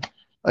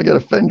a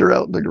fender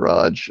out in the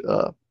garage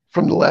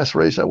from the last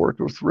race I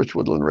worked with Rich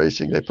Woodland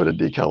Racing. They put a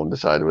decal on the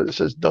side of it that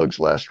says Doug's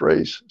last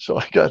race. So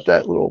I got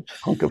that little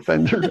hunk of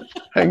fender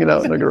hanging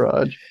out in the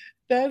garage.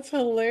 That's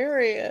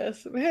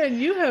hilarious. Man,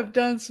 you have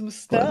done some But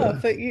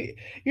stuff that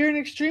you're an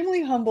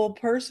extremely humble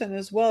person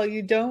as well.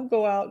 You don't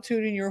go out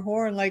tooting your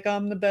horn like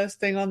I'm the best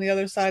thing on the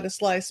other side of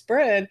sliced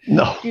bread.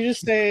 no, You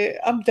just say,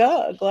 I'm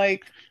Doug.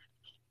 Like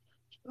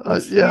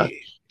let's yeah,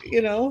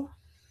 you know.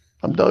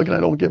 I'm Doug and I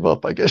don't give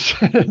up. I guess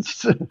you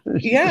just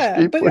Yeah,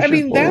 keep but I pushing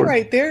mean that forward.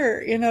 right there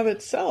in of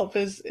itself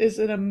is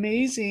an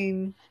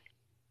amazing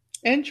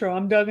intro.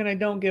 I'm Doug and I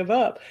don't give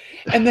up.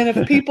 And then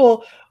if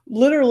people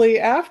literally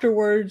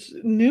afterwards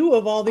knew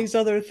of all these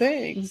other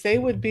things, they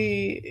would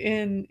be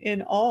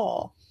in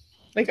awe.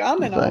 Like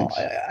I'm in awe. Thanks.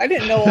 I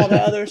didn't know all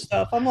the other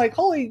stuff. I'm like,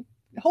 holy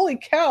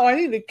cow, I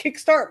need to kick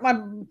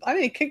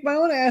my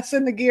own ass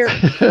into gear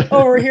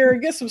over here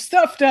and get some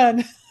stuff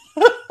done.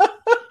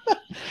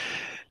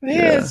 Man,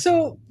 Yeah.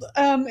 so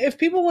if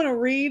people want to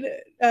read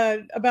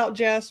about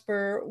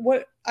Jasper,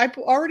 what I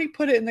already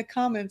put it in the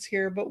comments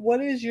here, but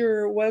what is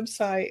your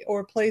website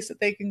or place that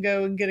they can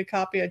go and get a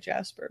copy of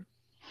Jasper?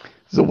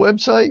 The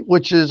website,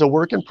 which is a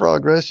work in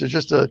progress, is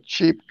just a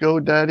cheap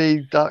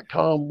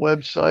GoDaddy.com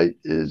website,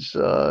 is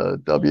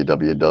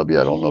www.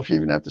 I don't know if you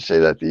even have to say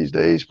that these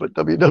days, but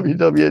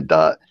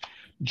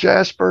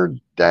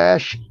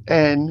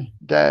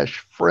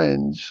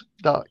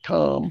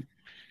www.jasper-n-friends.com.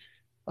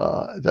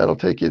 That'll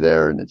take you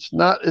there. And it's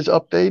not as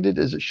updated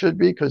as it should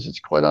be because it's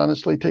quite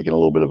honestly taken a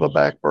little bit of a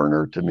back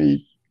burner to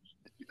me,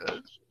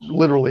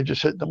 literally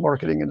just hitting the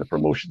marketing and the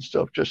promotion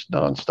stuff just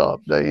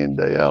nonstop, day in,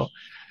 day out.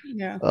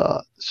 Yeah.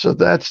 So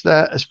that's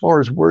that. As far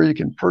as where you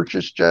can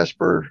purchase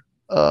Jasper's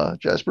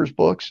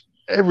books,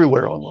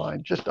 everywhere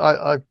online. Just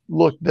I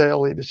look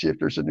daily to see if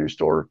there's a new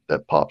store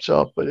that pops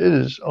up, but it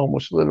is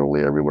almost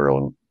literally everywhere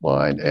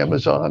online.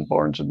 Amazon,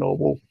 Barnes and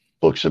Noble,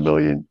 Books a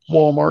Million,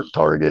 Walmart,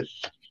 Target.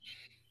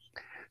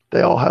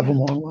 They all have Yeah.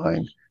 them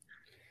online.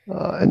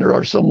 And there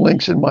are some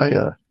links in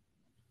my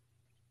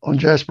on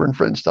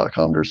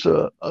Jasper-n-friends.com. There's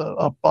a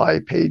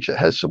buy page that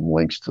has some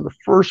links to the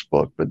first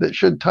book, but that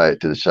should tie it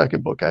to the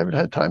second book. I haven't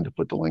had time to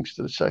put the links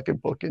to the second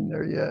book in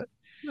there yet.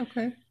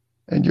 Okay.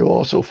 And you'll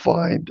also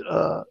find,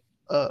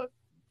 for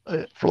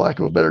lack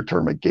of a better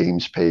term, a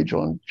games page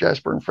on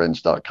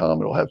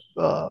Jasper-n-friends.com. It'll have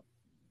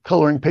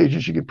coloring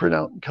pages you can print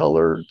out in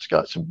color. It's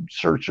got some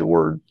search a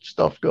word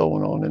stuff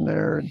going on in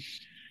there.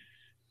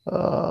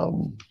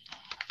 And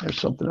there's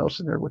something else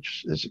in there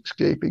which is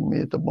escaping me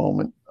at the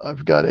moment.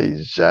 I've got a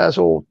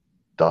Zazzle.com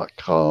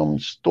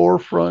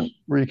storefront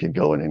where you can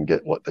go in and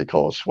get what they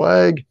call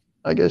swag,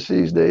 I guess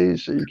these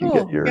days. So you can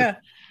get Cool. Yeah.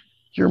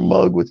 your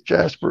mug with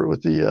Jasper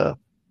with the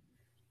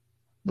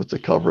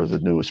cover of the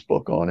newest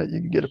book on it.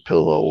 You can get a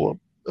pillow,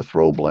 a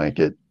throw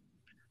blanket,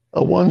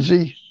 a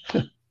onesie.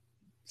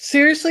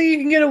 Seriously, you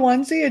can get a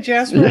onesie, a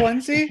Jasper Yeah,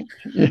 onesie?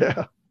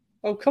 yeah.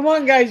 Oh, come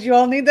on, guys. You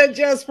all need that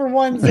Jasper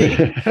onesie.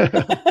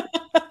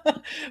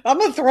 I'm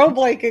a throw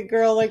blanket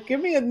girl. Like,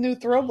 give me a new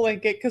throw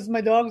blanket because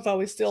my dogs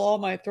always steal all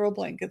my throw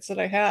blankets that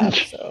I have.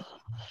 So,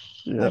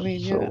 I Yeah. mean,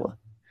 So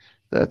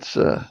That's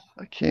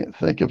I can't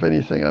think of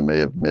anything I may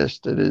have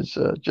missed. It is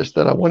just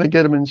that I want to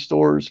get them in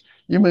stores.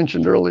 You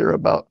mentioned earlier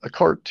about a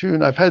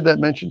cartoon. I've had that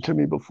mentioned to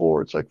me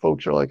before. It's like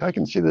folks are like, I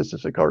can see this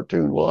as a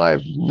cartoon. Well, I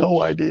have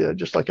no idea.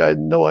 Just like I had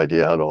no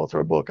idea how to author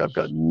a book, I've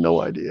got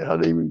no idea how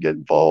to even get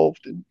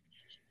involved in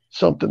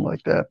something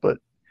like that. But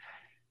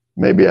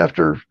maybe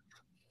after,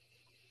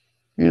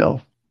 you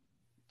know,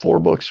 4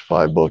 books,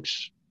 5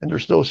 books, and they're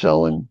still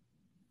selling, I'm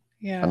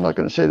Yeah. not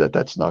going to say that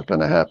that's not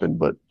going to happen,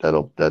 but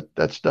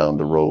that's down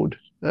the road.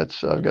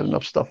 That's I've got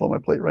enough stuff on my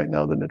plate right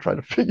now than to try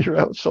to figure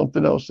out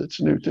something else that's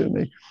new to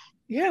me.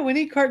 Yeah, we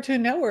need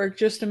Cartoon Network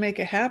just to make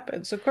it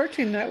happen. So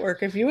Cartoon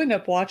Network, if you end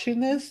up watching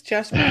this,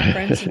 Jasper and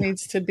Friends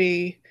needs to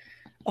be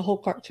a whole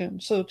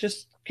cartoon. So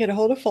just get a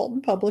hold of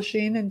Fulton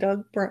Publishing and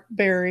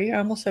Barry. I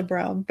almost said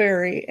Brown,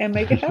 Barry, and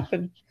make it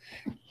happen.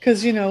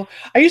 Because,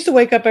 I used to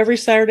wake up every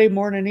Saturday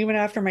morning, even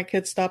after my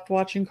kids stopped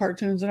watching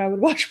cartoons, and I would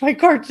watch my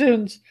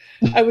cartoons.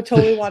 I would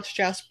totally watch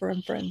Jasper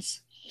and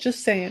Friends.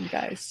 Just saying,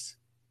 guys.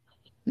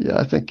 Yeah,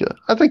 I think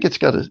it's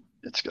got a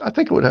it's I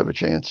think it would have a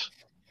chance.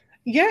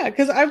 Yeah,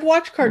 because I've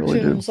watched I really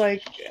do. cartoons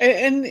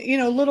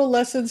little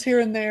lessons here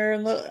and there,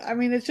 and I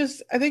mean, it's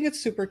just I think it's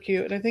super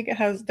cute, and I think it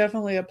has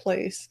definitely a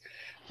place.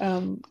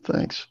 Um,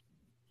 Thanks.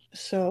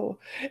 so,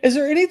 is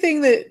there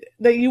anything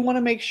that you want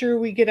to make sure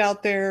we get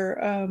out there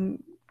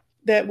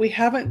that we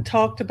haven't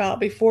talked about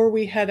before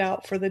we head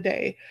out for the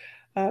day?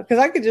 Because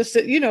I could just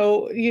sit,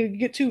 you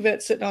get two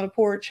vets sitting on a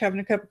porch having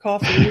a cup of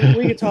coffee.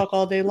 We could talk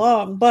all day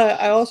long,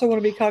 but I also want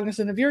to be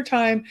cognizant of your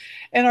time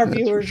and our That's for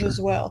viewers as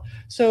sure. well.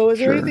 So, is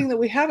there anything Sure. that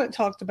we haven't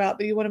talked about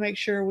that you want to make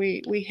sure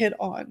we hit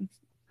on?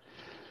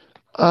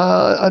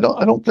 I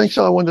don't think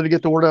so. I wanted to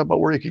get the word out about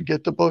where you could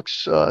get the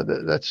books.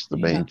 That's the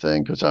Yeah, main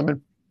thing because I'm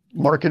in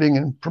marketing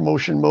and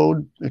promotion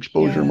mode,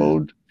 exposure yeah,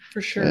 mode,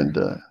 for sure. and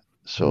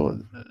so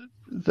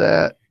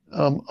that.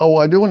 Oh,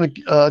 I do want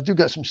to do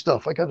got some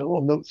stuff. I got a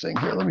little note thing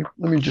here. Let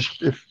me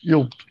just, if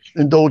you'll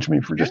indulge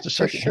me for Yeah, just a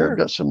for second here. I've sure.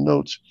 got some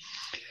notes.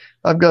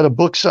 I've got a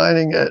book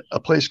signing at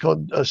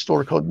a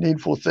store called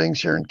Needful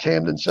Things here in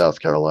Camden, South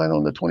Carolina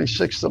on the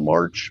 26th of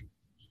March.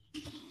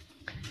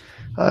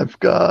 I've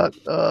got,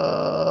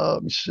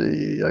 let me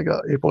see, I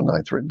got April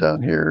 9th written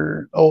down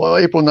here. Oh,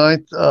 April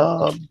 9th,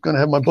 I'm going to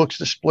have my books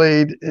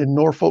displayed in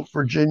Norfolk,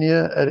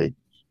 Virginia at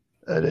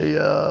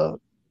a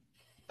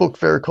book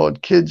fair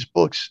called Kids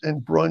Books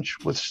and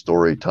Brunch with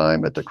Story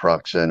Time at the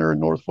Kroc Center in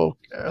Norfolk,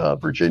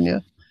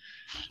 Virginia.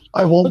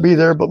 I won't What be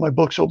there, but my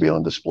books will be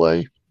on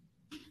display.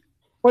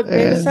 what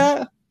date is And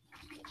that?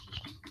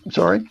 I'm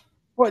sorry,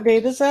 What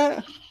date is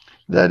that?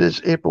 that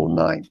is April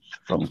 9th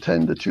from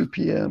 10 to 2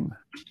 p.m.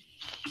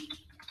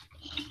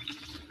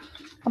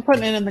 I'm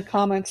putting it in the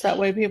comments that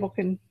way people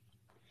can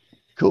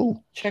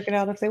Cool. check it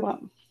out if they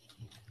want.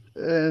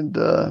 And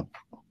a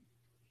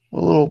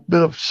little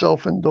bit of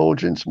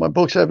self-indulgence. My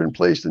books have been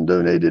placed and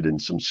donated in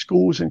some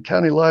schools and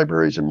county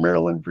libraries in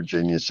Maryland,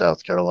 Virginia,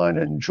 South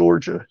Carolina, and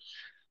Georgia,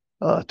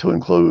 to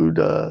include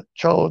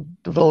Child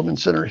Development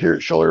Center here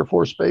at Shaw Air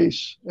Force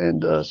Base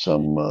and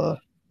some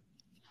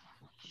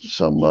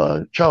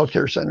child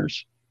care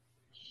centers.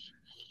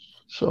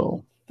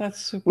 So That's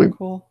super we've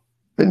cool.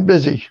 been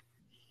busy.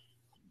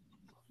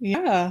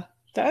 Yeah,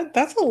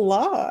 that's a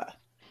lot.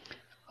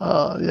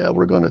 Yeah,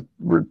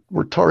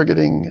 we're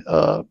targeting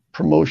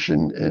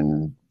promotion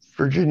in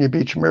Virginia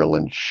Beach,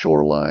 Maryland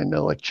shoreline,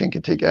 like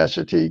Chincoteague,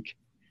 Assateague.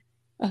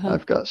 Uh-huh.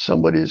 I've got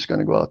somebody who's going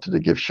to go out to the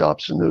gift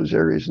shops in those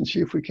areas and see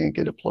if we can't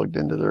get it plugged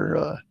into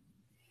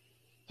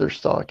their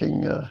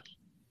stocking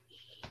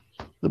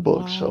the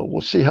books. So Wow.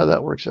 we'll see how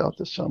that works out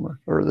this summer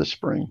or this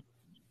spring.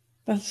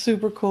 That's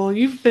super cool.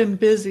 You've been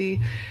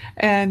busy,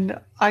 and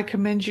I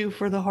commend you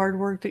for the hard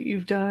work that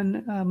you've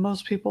done.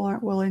 Most people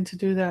aren't willing to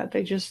do that.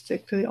 They just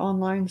stick to the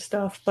online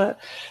stuff, but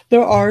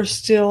there are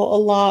still a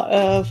lot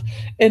of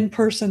in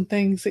person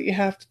things that you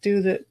have to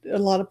do that a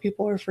lot of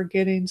people are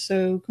forgetting.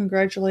 So,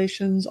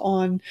 congratulations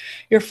on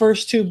your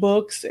first two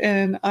books,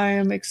 and I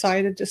am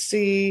excited to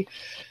see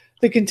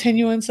the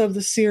continuance of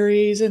the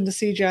series and to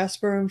see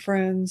Jasper and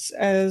Friends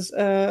as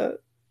a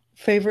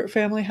favorite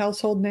family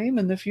household name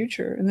in the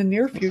future, in the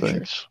near Well,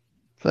 future.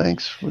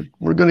 thanks.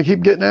 We're going to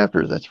keep getting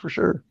after it. That's for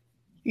sure.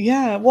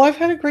 Yeah, well, I've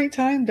had a great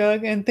time,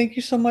 Doug, and thank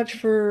you so much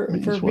for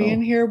Me for as being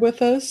well. here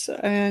with us.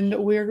 And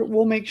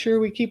we'll make sure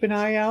we keep an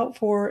eye out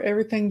for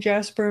everything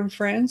Jasper and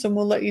Friends, and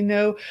we'll let you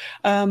know.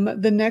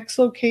 The next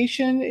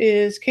location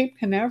is Cape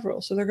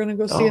Canaveral, so they're going to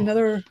go see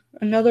Oh,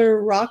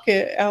 another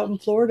rocket out in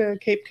Florida,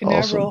 Cape awesome.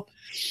 Canaveral,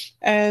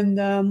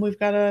 and we've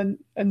got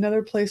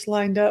another place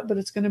lined up, but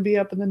it's going to be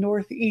up in the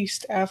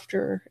Northeast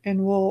after,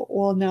 and we'll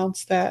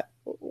announce that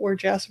where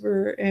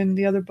Jasper and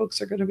the other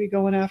books are going to be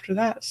going after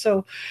that.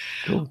 So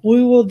Cool.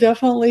 we will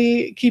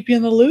definitely keep you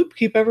in the loop,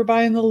 keep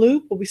everybody in the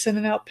loop. We'll be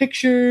sending out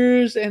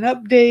pictures and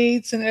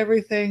updates and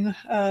everything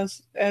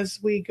as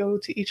we go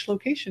to each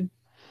location.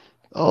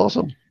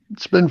 Awesome.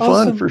 It's been fun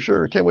Awesome. for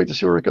sure. Can't wait to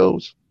see where it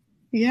goes.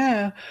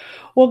 Yeah.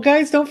 Well,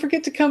 guys, don't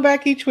forget to come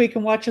back each week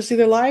and watch us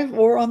either live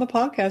or on the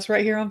podcast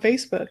right here on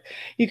Facebook.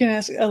 You can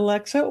ask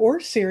Alexa or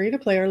Siri to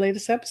play our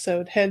latest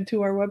episode. Head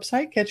to our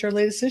website, catch our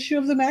latest issue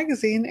of the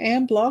magazine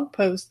and blog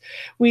post.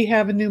 We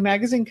have a new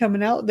magazine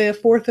coming out the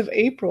 4th of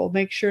April.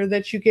 Make sure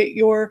that you get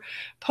your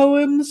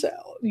poems,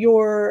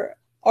 your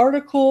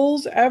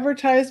articles,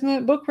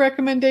 advertisement, book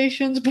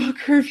recommendations,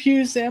 book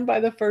reviews in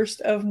by the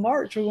 1st of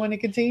March. We want to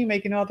continue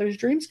making authors'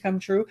 dreams come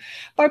true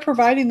by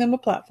providing them a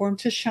platform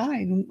to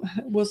shine.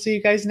 We'll see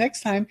you guys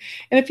next time.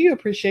 And if you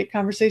appreciate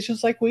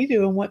conversations like we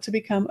do and want to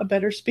become a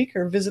better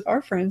speaker, visit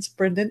our friends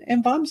Brendan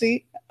and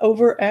Vamsi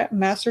over at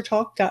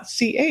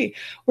mastertalk.ca,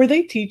 where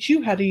they teach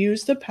you how to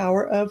use the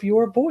power of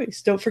your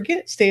voice. Don't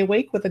forget, stay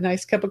awake with a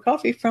nice cup of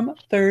coffee from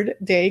Third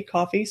Day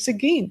Coffee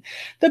Seguin,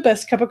 the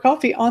best cup of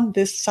coffee on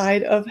this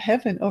side of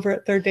heaven, over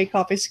at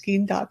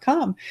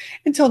thirddaycoffeeseguin.com.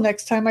 Until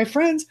next time, my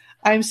friends,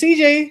 I'm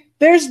CJ.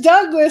 There's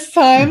Doug this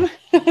time.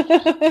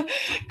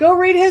 Go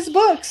read his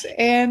books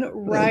and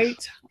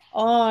write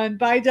on.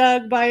 Bye,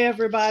 Doug. Bye,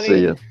 everybody.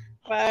 See ya.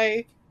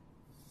 Bye.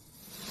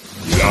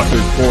 The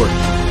Author's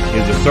Porch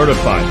is a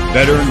certified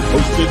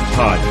veteran-hosted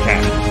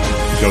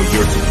podcast. Show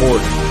your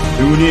support.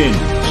 Tune in,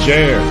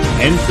 share,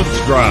 and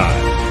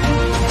subscribe.